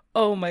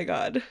 Oh, my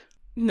God.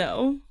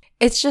 No.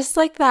 It's just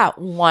like that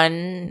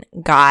one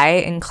guy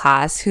in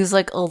class who's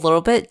like a little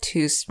bit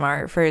too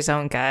smart for his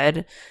own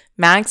good.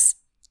 Max,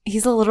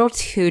 he's a little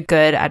too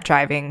good at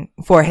driving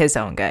for his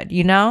own good,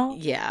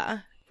 Yeah.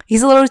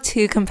 He's a little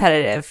too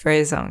competitive for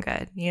his own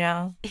good,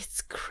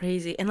 It's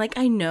crazy. And like,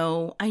 I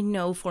know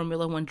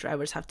Formula One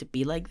drivers have to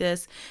be like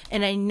this.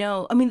 And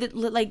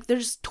like,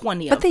 there's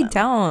 20 of them. But they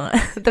don't.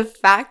 The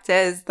fact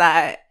is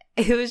that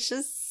it was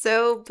just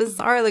so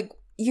bizarre. Like,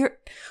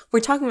 we're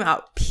talking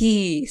about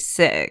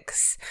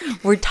P6.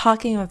 We're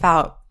talking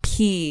about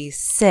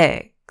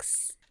P6.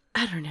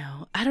 I don't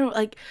know. I don't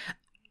like.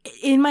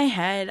 In my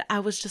head, I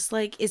was just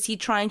like, is he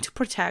trying to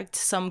protect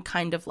some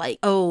kind of like,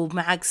 oh,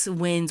 Max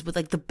wins with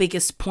like the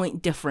biggest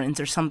point difference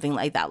or something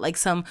like that? Like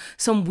some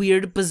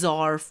weird,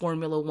 bizarre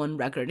Formula One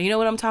record. You know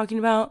what I'm talking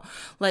about?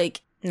 Like,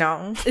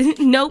 no.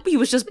 Nope, he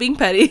was just being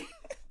petty.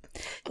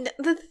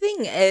 The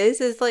thing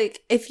is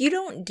like, if you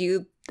don't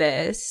do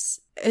this,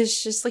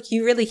 it's just like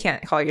you really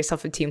can't call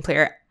yourself a team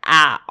player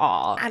at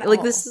all.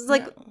 This is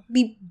like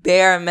the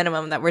bare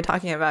minimum that we're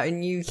talking about,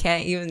 and you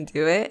can't even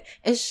do it.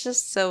 It's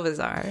just so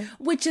bizarre.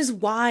 Which is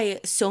why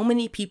so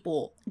many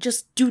people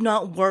just do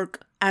not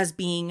work as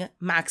being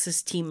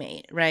Max's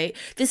teammate, right?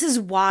 This is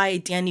why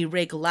Danny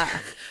Rick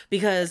left,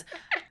 because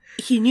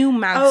he knew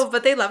Max. Oh,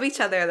 but they love each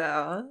other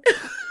though.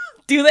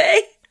 Do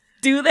they?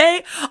 Do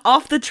they?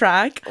 Off the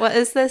track? What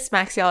is this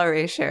Max y'all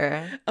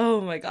erasure?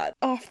 Oh my god.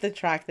 Off the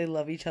track, they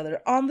love each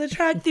other. On the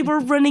track, they were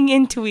running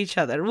into each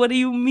other. What do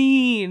you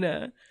mean?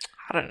 I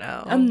don't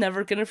know. I'm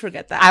never gonna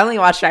forget that. I only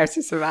watched Drive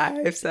to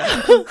Survive,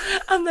 so.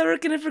 I'm never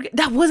gonna forget.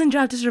 That wasn't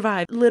Drive to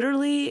Survive.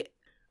 Literally,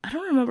 I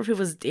don't remember if it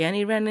was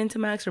Danny ran into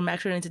Max or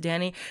Max ran into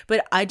Danny,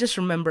 but I just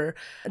remember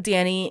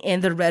Danny in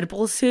the Red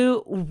Bull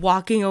suit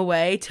walking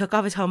away, took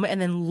off his helmet, and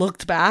then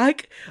looked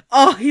back.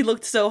 Oh, he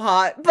looked so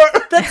hot.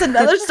 But that's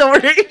another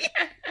story.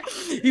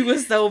 He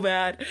was so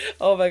mad.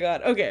 Oh my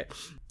god. Okay.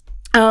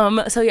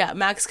 So yeah,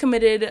 Max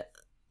committed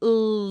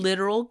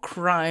literal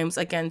crimes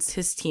against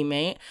his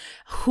teammate,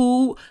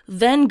 who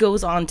then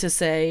goes on to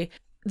say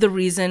the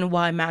reason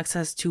why Max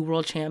has 2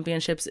 world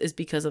championships is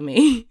because of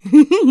me.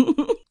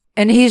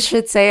 And he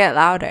should say it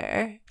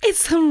louder.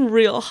 It's some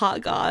real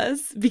hot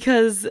goss,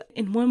 because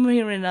in one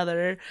way or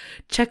another,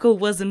 Checo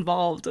was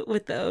involved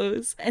with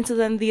those. And so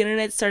then the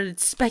internet started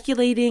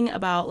speculating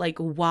about like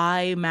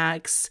why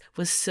Max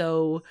was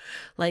so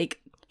like,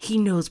 he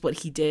knows what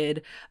he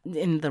did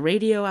in the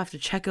radio after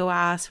Checo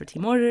asked for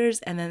team orders.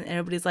 And then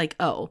everybody's like,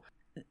 oh,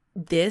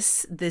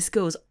 this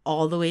goes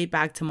all the way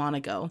back to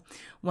Monaco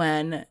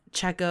when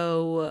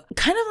Checo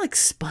kind of like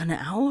spun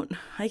out,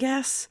 I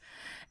guess.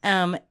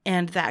 And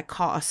that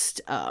cost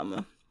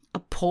a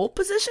pole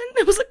position.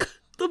 It was like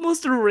the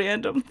most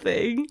random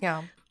thing.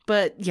 Yeah.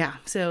 But yeah,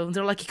 so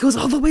they're like, he goes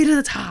all the way to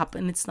the top,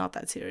 and it's not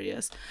that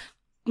serious.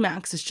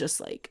 Max is just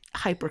like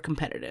hyper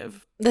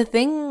competitive. The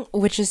thing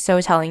which is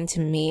so telling to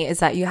me is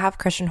that you have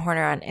Christian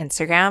Horner on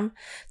Instagram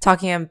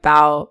talking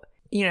about,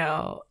 you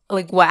know,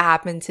 like what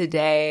happened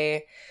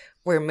today.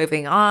 We're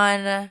moving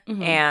on,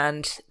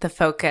 and the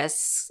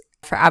focus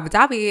for Abu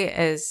Dhabi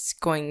is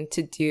going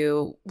to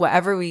do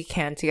whatever we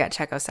can to get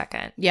Checo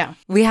second. Yeah.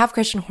 We have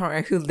Christian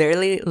Horner, who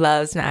literally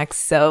loves Max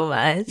so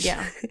much.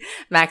 Yeah.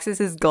 Max is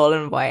his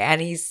golden boy, and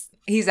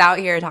he's out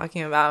here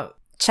talking about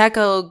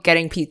Checo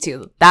getting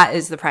P2. That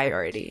is the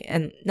priority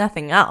and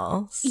nothing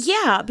else.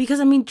 Yeah,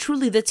 because I mean,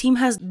 truly, the team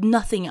has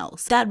nothing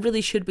else. That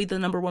really should be the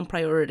number one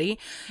priority.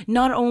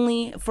 Not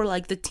only for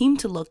like the team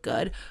to look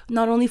good,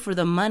 not only for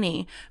the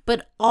money,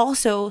 but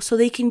also so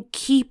they can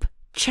keep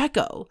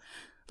Checo.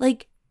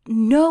 Like,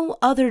 no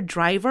other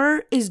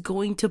driver is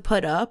going to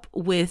put up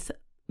with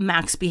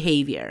Max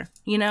behavior,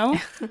 you know?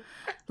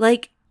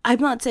 Like, I'm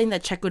not saying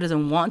that Checo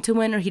doesn't want to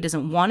win or he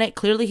doesn't want it.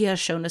 Clearly, he has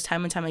shown us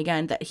time and time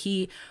again that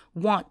he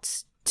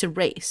wants to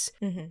race.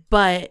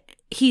 But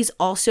he's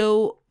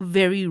also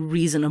very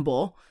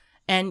reasonable.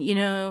 And, you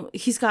know,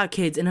 he's got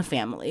kids and a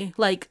family.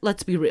 Like,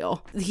 let's be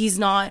real. He's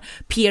not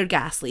Pierre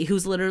Gasly,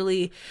 who's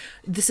literally,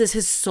 this is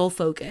his sole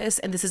focus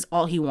and this is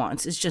all he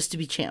wants, is just to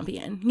be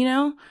champion, you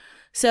know?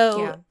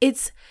 So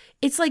it's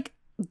like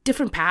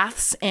different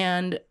paths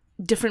and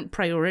different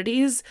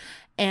priorities.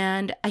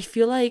 And I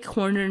feel like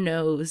Horner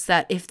knows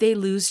that if they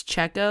lose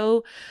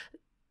Checo,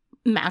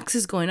 Max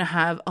is going to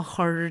have a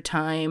harder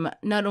time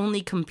not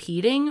only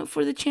competing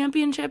for the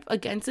championship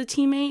against a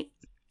teammate,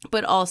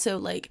 but also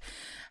like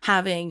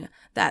having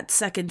that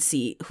second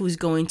seat who's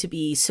going to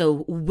be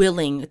so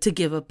willing to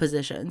give up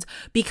positions,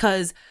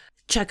 because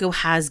Checo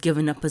has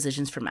given up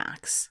positions for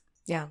Max.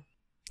 Yeah,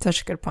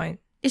 such a good point.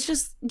 It's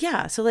just,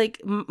 yeah, so like,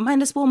 might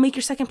as well make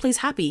your second place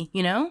happy,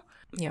 you know?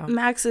 Yeah.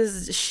 Max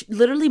is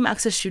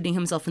shooting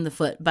himself in the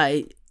foot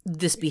by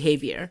this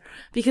behavior,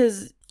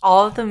 because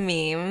all of the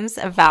memes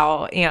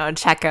about, you know,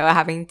 Checo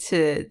having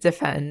to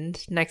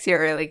defend next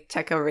year, or like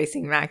Checo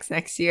racing Max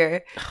next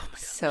year. Oh my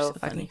gosh, so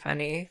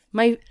funny.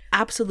 My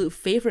absolute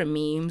favorite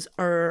memes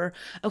are,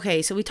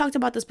 okay, so we talked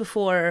about this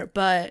before,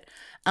 but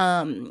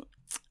the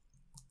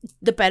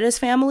Bettis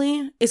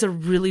family is a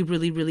really,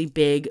 really, really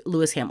big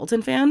Lewis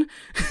Hamilton fan.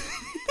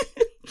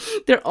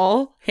 They're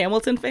all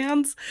Hamilton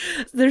fans.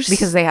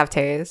 Because they have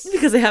taste.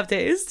 Because they have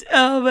taste.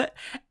 So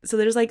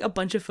there's like a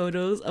bunch of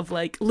photos of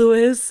like,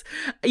 Lewis,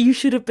 you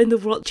should have been the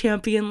world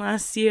champion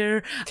last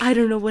year. I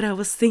don't know what I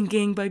was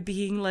thinking by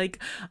being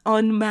like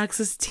on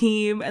Max's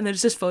team. And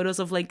there's just photos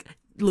of like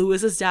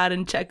Lewis's dad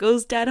and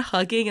Checo's dad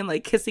hugging and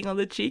like kissing on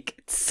the cheek.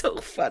 It's so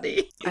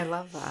funny. I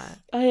love that.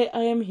 I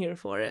am here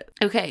for it.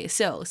 Okay,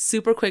 so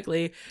super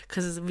quickly,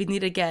 because we need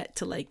to get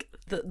to like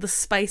the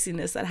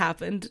spiciness that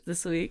happened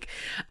this week.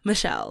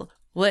 Michelle,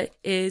 what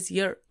is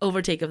your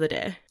overtake of the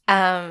day?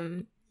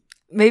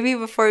 Maybe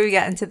before we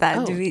get into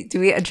that, do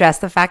we address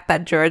the fact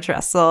that George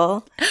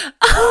Russell,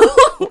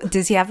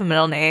 does he have a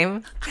middle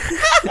name?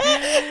 Why did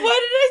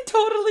I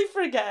totally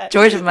forget?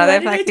 George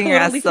motherfucking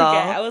Russell.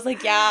 Forget? I was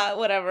like, yeah,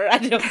 whatever. I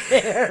don't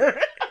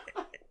care.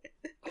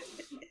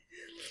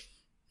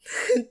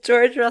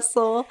 George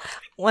Russell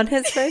won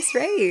his first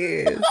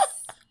race.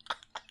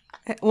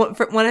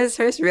 One of his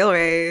first real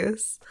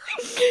race.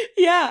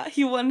 Yeah,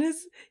 he won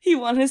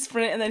his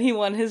sprint and then he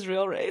won his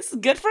real race.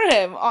 Good for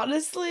him,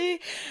 honestly.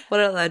 What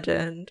a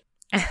legend.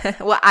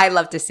 What I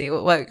love to see,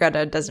 what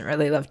Greta doesn't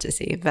really love to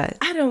see, but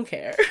I don't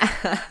care.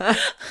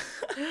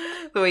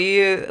 Well,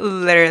 you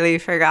literally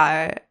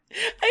forgot.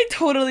 I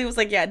totally was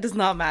like, yeah, it does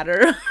not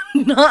matter.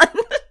 None.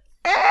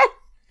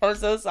 I'm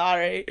so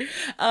sorry.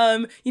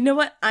 You know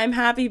what? I'm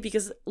happy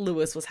because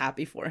Lewis was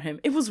happy for him.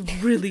 It was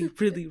really,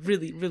 really,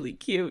 really, really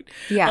cute.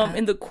 Yeah.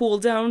 In the cool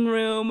down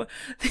room.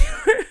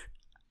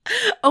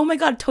 Oh my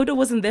God, Toto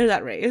wasn't there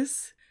that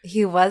race.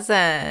 He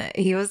wasn't.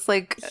 He was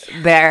like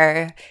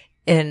there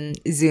in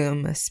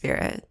Zoom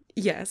spirit.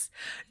 Yes.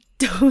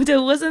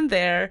 Toto wasn't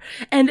there,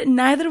 and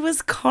neither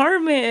was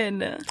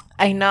Carmen.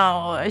 I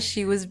know.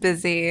 She was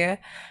busy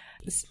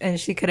and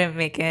she couldn't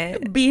make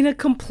it. Being a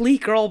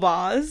complete girl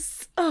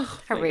boss. Oh,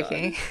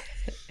 heartbreaking.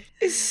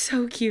 It's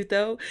so cute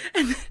though.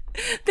 And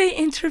they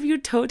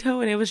interviewed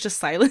Toto and it was just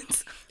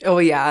silence. Oh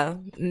yeah.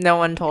 No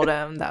one told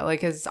him that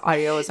like his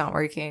audio was not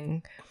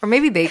working. Or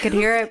maybe they could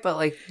hear it, but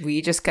like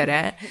we just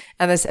couldn't.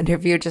 And this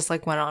interview just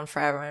like went on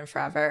forever and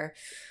forever.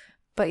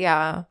 But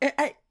yeah.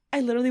 I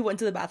literally went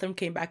to the bathroom,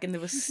 came back, and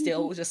there was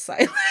still just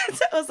silence.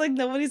 I was like,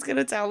 nobody's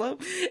gonna tell him.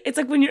 It's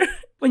like when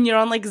you're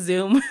on like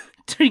Zoom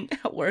during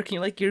at work and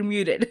you're like, you're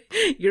muted.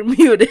 You're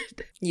muted.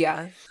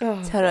 Yeah.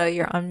 Toto,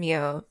 you're on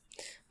mute.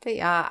 But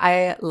yeah,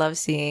 I love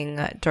seeing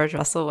George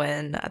Russell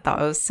win. I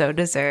thought it was so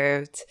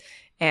deserved.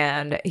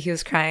 And he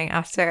was crying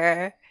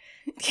after.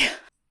 Yeah,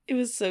 it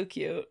was so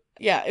cute.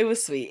 Yeah, it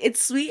was sweet.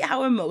 It's sweet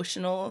how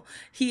emotional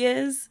he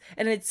is,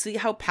 and it's sweet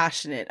how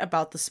passionate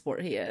about the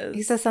sport he is.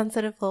 He's a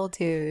sensitive little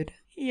dude.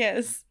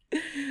 Yes.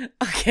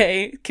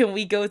 Okay, can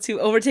we go to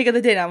overtake of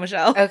the day now,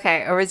 Michelle?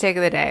 Okay, overtake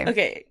of the day.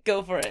 Okay,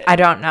 go for it. I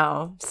don't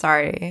know.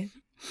 Sorry.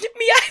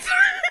 Me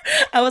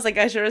either. I was like,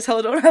 I sure as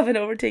hell don't have an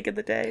overtake of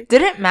the day.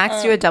 Didn't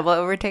Max do a double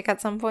overtake at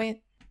some point?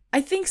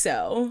 I think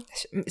so.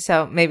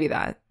 So maybe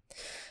that.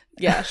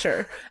 Yeah,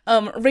 sure.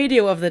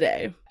 Radio of the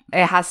day.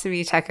 It has to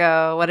be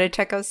Checo. What did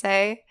Checo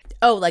say?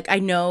 Oh, like I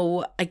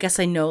guess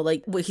I know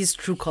like what his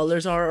true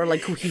colors are or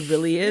like who he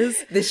really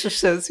is. This just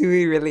shows who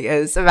he really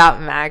is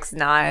about Max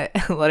not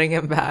letting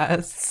him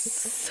pass.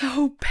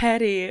 So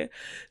petty.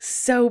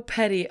 So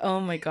petty. Oh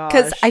my gosh.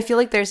 Because I feel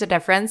like there's a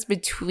difference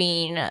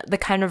between the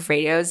kind of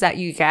radios that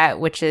you get,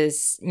 which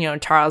is, you know,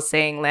 Charles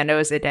saying Lando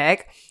is a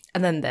dick,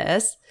 and then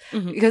this.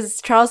 Mm-hmm. Because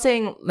Charles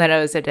saying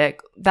Lando is a dick,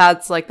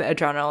 that's like the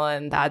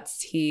adrenaline.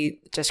 That's he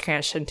just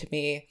crashed into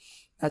me.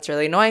 That's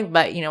really annoying,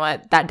 but you know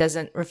what? That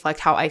doesn't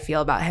reflect how I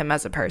feel about him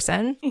as a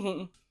person.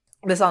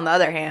 Mm-hmm. This, on the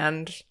other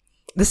hand,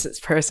 this is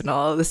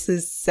personal. This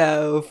is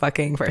so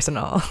fucking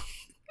personal.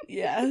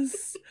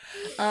 Yes.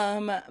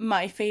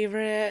 My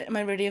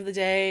radio of the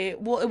day,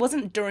 well, it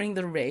wasn't during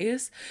the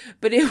race,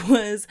 but it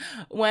was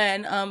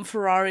when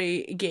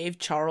Ferrari gave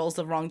Charles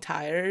the wrong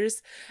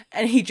tires,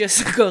 and he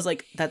just goes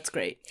like, that's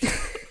great.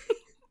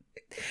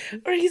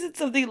 Or he said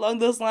something along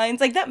those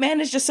lines. Like, that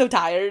man is just so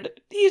tired.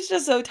 He's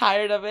just so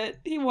tired of it.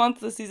 He wants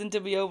the season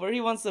to be over.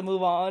 He wants to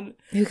move on.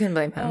 Who can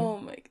blame him? Oh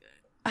my God.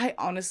 I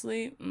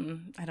honestly,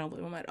 I don't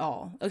blame him at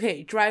all.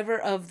 Okay, driver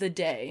of the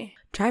day.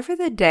 Driver of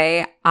the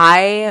day,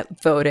 I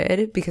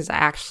voted because I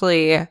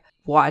actually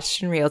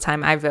watched in real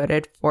time. I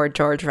voted for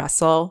George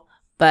Russell,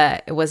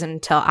 but it wasn't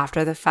until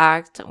after the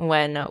fact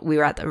when we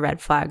were at the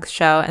Red Flags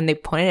show and they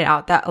pointed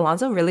out that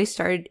Alonso really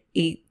started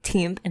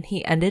 18th and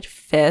he ended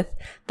 5th.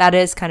 That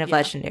is kind of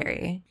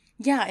legendary.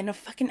 Yeah, in a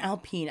fucking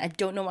Alpine. I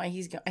don't know why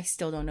I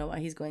still don't know why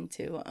he's going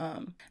to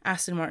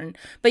Aston Martin.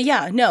 But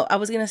yeah, no, I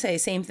was going to say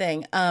same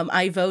thing.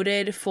 I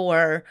voted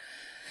for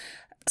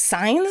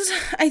Sainz,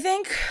 I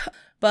think,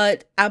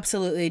 but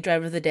absolutely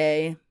driver of the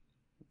day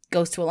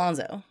goes to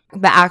Alonso.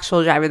 The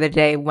actual driver of the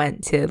day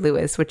went to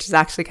Lewis, which is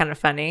actually kind of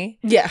funny.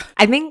 Yeah.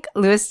 I think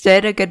Lewis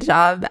did a good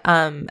job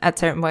at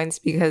certain points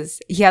because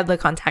he had the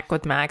contact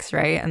with Max,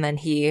 right? And then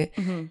he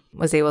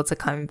was able to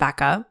come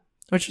back up,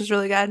 which was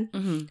really good.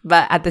 Mm-hmm.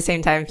 But at the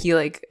same time, he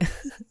like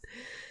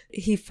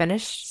he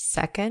finished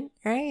second,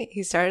 right?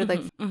 He started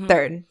like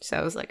third. So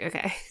I was like,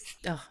 okay.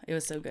 Oh, it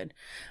was so good.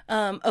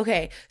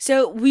 Okay,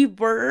 so we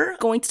were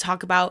going to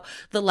talk about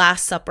the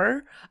Last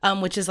Supper,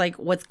 which is like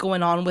what's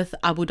going on with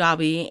Abu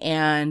Dhabi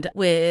and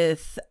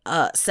with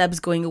Seb's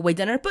going away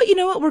dinner. But you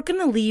know what? We're going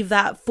to leave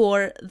that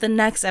for the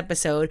next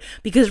episode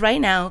because right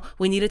now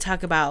we need to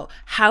talk about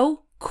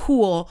how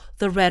cool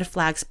the Red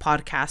Flags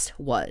podcast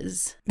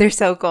was. They're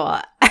so cool.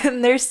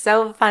 And they're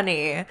so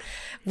funny.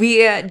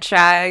 We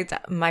dragged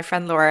my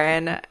friend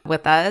Lauren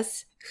with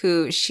us,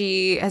 who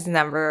she has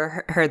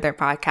never heard their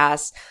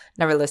podcast,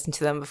 never listened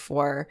to them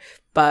before.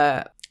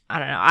 But I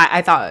don't know.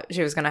 I thought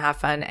she was going to have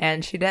fun,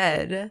 and she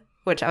did,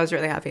 which I was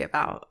really happy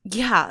about.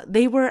 Yeah,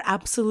 they were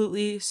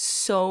absolutely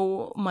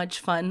so much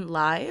fun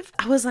live.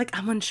 I was like,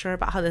 I'm unsure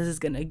about how this is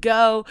going to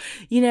go,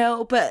 you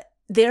know, but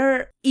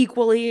they're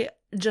equally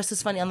just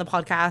as funny on the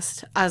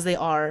podcast as they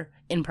are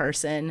in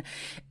person.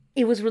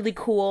 It was really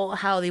cool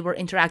how they were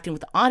interacting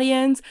with the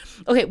audience.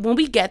 Okay, when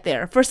we get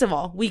there, first of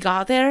all, we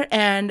got there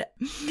and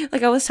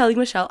like I was telling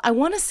Michelle, I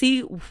want to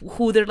see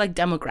who their like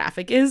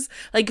demographic is,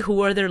 like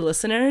who are their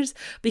listeners,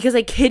 because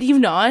I kid you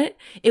not,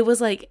 it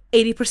was like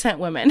 80%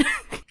 women.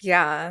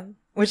 Yeah,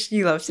 which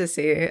you love to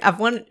see.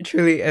 F1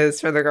 truly is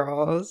for the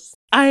girls.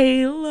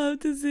 I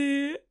love to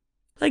see.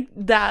 Like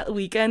that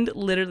weekend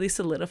literally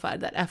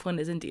solidified that F1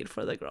 is indeed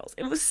for the girls.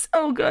 It was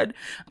so good.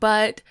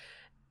 But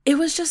it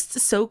was just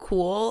so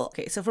cool.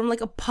 Okay, so from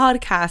like a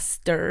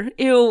podcaster,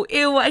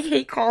 ew, I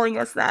hate calling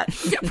us that.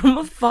 From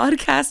a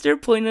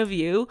podcaster point of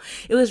view,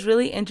 it was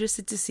really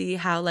interesting to see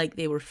how like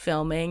they were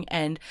filming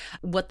and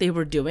what they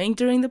were doing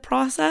during the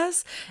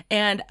process.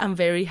 And I'm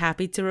very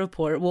happy to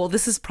report, well,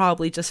 this is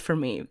probably just for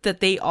me, that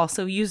they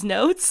also use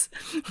notes,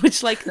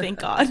 which like, thank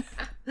God.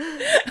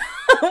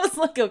 I was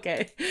like,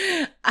 okay,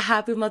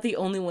 happy I'm not the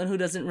only one who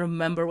doesn't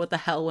remember what the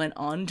hell went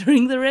on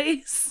during the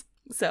race.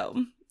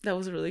 So that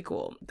was really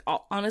cool.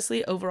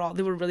 Honestly, overall,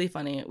 they were really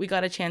funny. We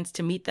got a chance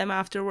to meet them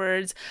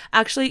afterwards.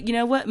 Actually, you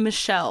know what?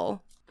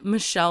 Michelle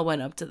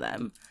went up to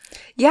them.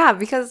 Yeah,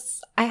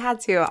 because I had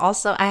to.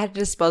 Also, I had a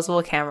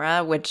disposable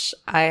camera, which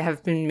I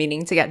have been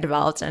meaning to get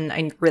developed, and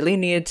I really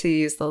needed to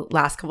use the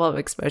last couple of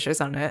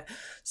exposures on it.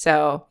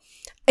 So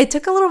it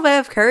took a little bit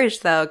of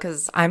courage, though,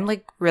 because I'm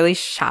like really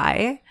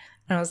shy.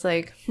 And I was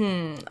like,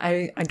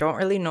 I don't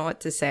really know what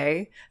to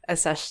say,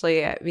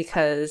 especially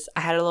because I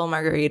had a little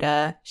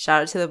margarita.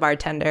 Shout out to the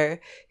bartender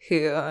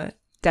who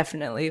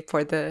definitely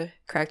poured the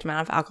correct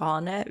amount of alcohol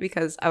in it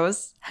because I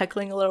was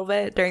heckling a little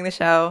bit during the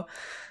show.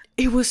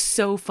 It was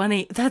so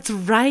funny. That's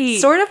right.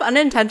 Sort of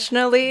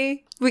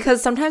unintentionally,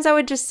 because sometimes I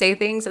would just say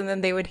things and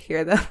then they would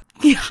hear them.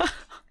 Yeah.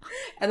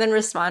 And then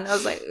respond. I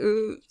was like,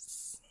 oops.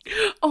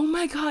 Oh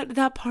my God,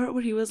 that part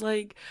where he was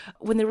like,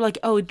 when they were like,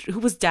 oh, who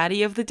was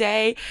daddy of the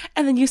day?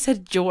 And then you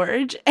said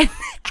George, and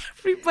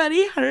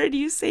everybody heard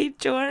you say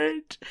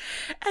George.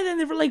 And then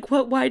they were like,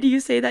 what? Why do you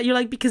say that? You're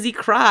like, because he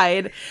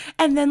cried.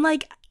 And then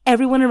like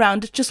everyone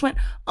around just went,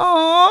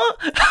 oh.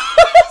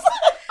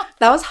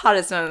 That was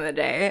hottest moment of the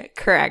day.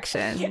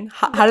 Correction. Yeah.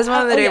 Hottest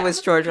moment of the day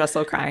was George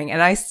Russell crying,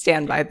 and I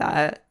stand by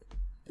that.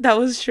 That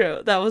was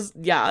true.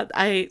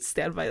 I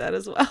stand by that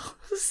as well.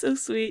 It was so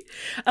sweet.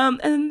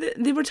 And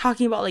they were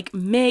talking about like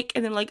Mick,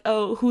 and then like,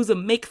 oh, who's a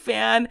Mick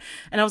fan?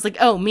 And I was like,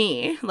 oh,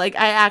 me. Like,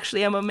 I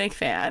actually am a Mick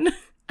fan.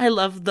 I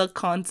love the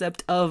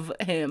concept of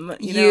him.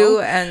 You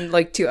know? And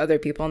like 2 other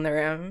people in the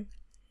room.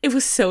 It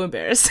was so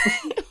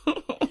embarrassing.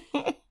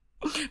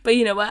 But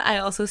you know what? I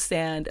also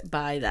stand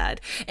by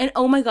that. And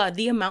oh my God,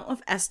 the amount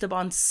of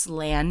Esteban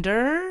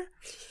slander.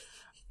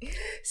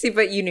 See,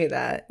 but you knew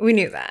that. We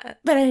knew that.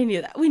 But I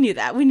knew that. We knew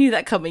that. We knew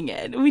that coming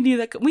in. We knew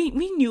that. We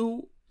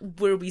knew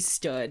where we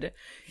stood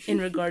in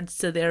regards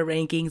to their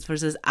rankings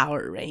versus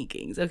our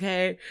rankings,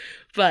 okay?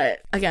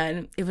 But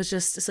again, it was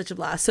just such a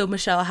blast. So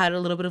Michelle had a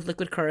little bit of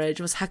liquid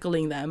courage, was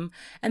heckling them.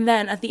 And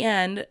then at the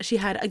end, she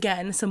had,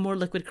 again, some more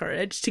liquid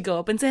courage to go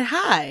up and say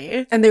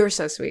hi. And they were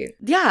so sweet.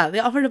 Yeah, they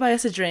offered to buy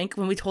us a drink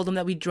when we told them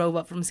that we drove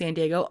up from San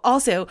Diego.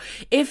 Also,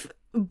 if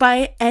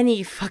by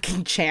any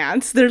fucking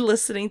chance they're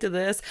listening to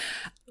this,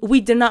 we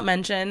did not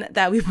mention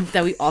that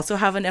we also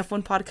have an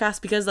F1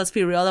 podcast, because let's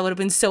be real, that would have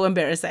been so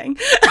embarrassing.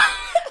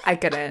 I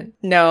couldn't.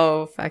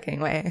 No fucking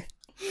way.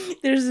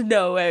 There's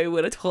no way we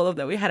would have told them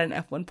that we had an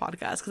F1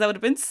 podcast, because that would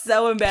have been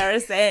so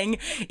embarrassing,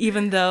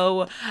 even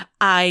though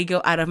I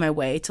go out of my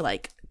way to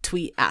like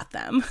tweet at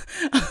them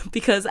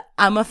because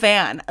I'm a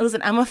fan.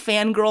 Listen, I'm a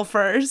fangirl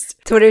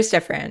first. Twitter's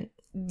different.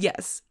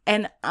 Yes,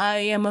 and I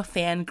am a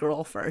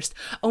fangirl first.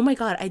 Oh my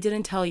God, I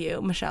didn't tell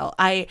you, Michelle.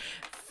 I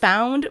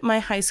found my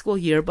high school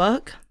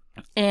yearbook,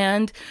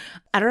 and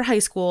at our high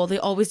school, they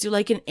always do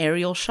like an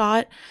aerial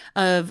shot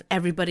of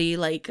everybody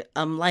like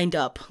lined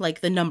up,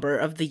 like the number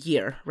of the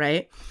year,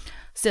 right?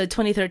 So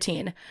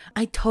 2013,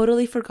 I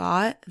totally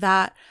forgot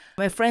that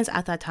my friends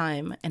at that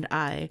time and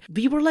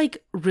we were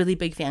like really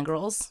big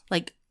fangirls,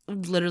 like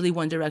literally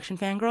One Direction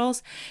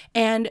fangirls,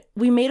 and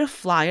we made a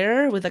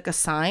flyer with like a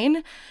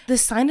sign. The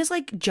sign is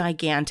like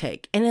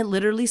gigantic, and it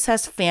literally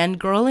says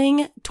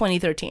fangirling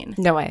 2013.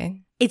 No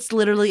way. It's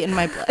literally in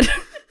my blood.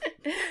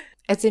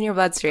 It's in your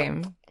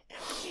bloodstream.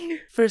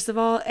 First of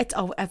all,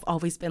 I've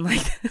always been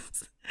like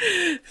this.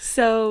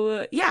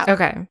 So yeah.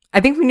 Okay, I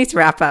think we need to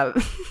wrap up.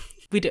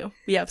 We do.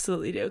 We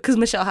absolutely do. Because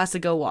Michelle has to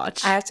go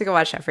watch. I have to go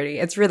watch Jeopardy.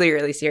 It's really,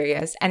 really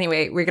serious.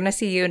 Anyway, we're going to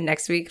see you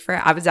next week for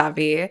Abu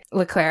Dhabi.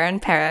 Leclerc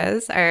and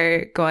Perez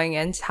are going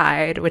in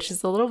tied, which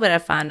is a little bit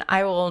of fun.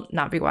 I will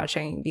not be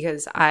watching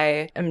because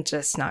I am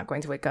just not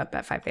going to wake up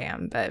at 5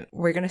 a.m. But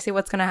we're going to see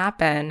what's going to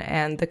happen.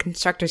 And the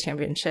Constructors'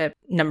 Championship,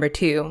 number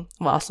 2,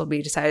 will also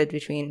be decided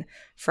between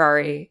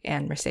Ferrari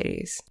and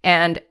Mercedes.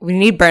 And we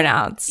need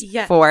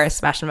burnouts for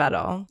Sebastian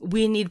Vettel.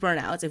 We need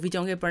burnouts. If we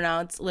don't get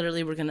burnouts,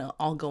 literally we're going to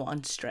all go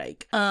on strike.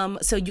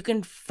 So you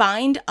can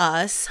find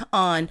us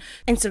on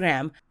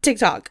Instagram,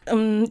 TikTok,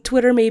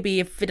 Twitter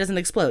maybe if it doesn't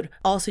explode.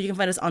 Also, you can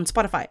find us on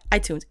Spotify,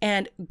 iTunes,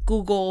 and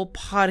Google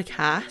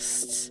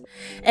Podcasts.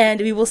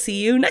 And we will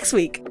see you next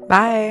week.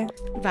 Bye.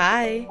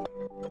 Bye.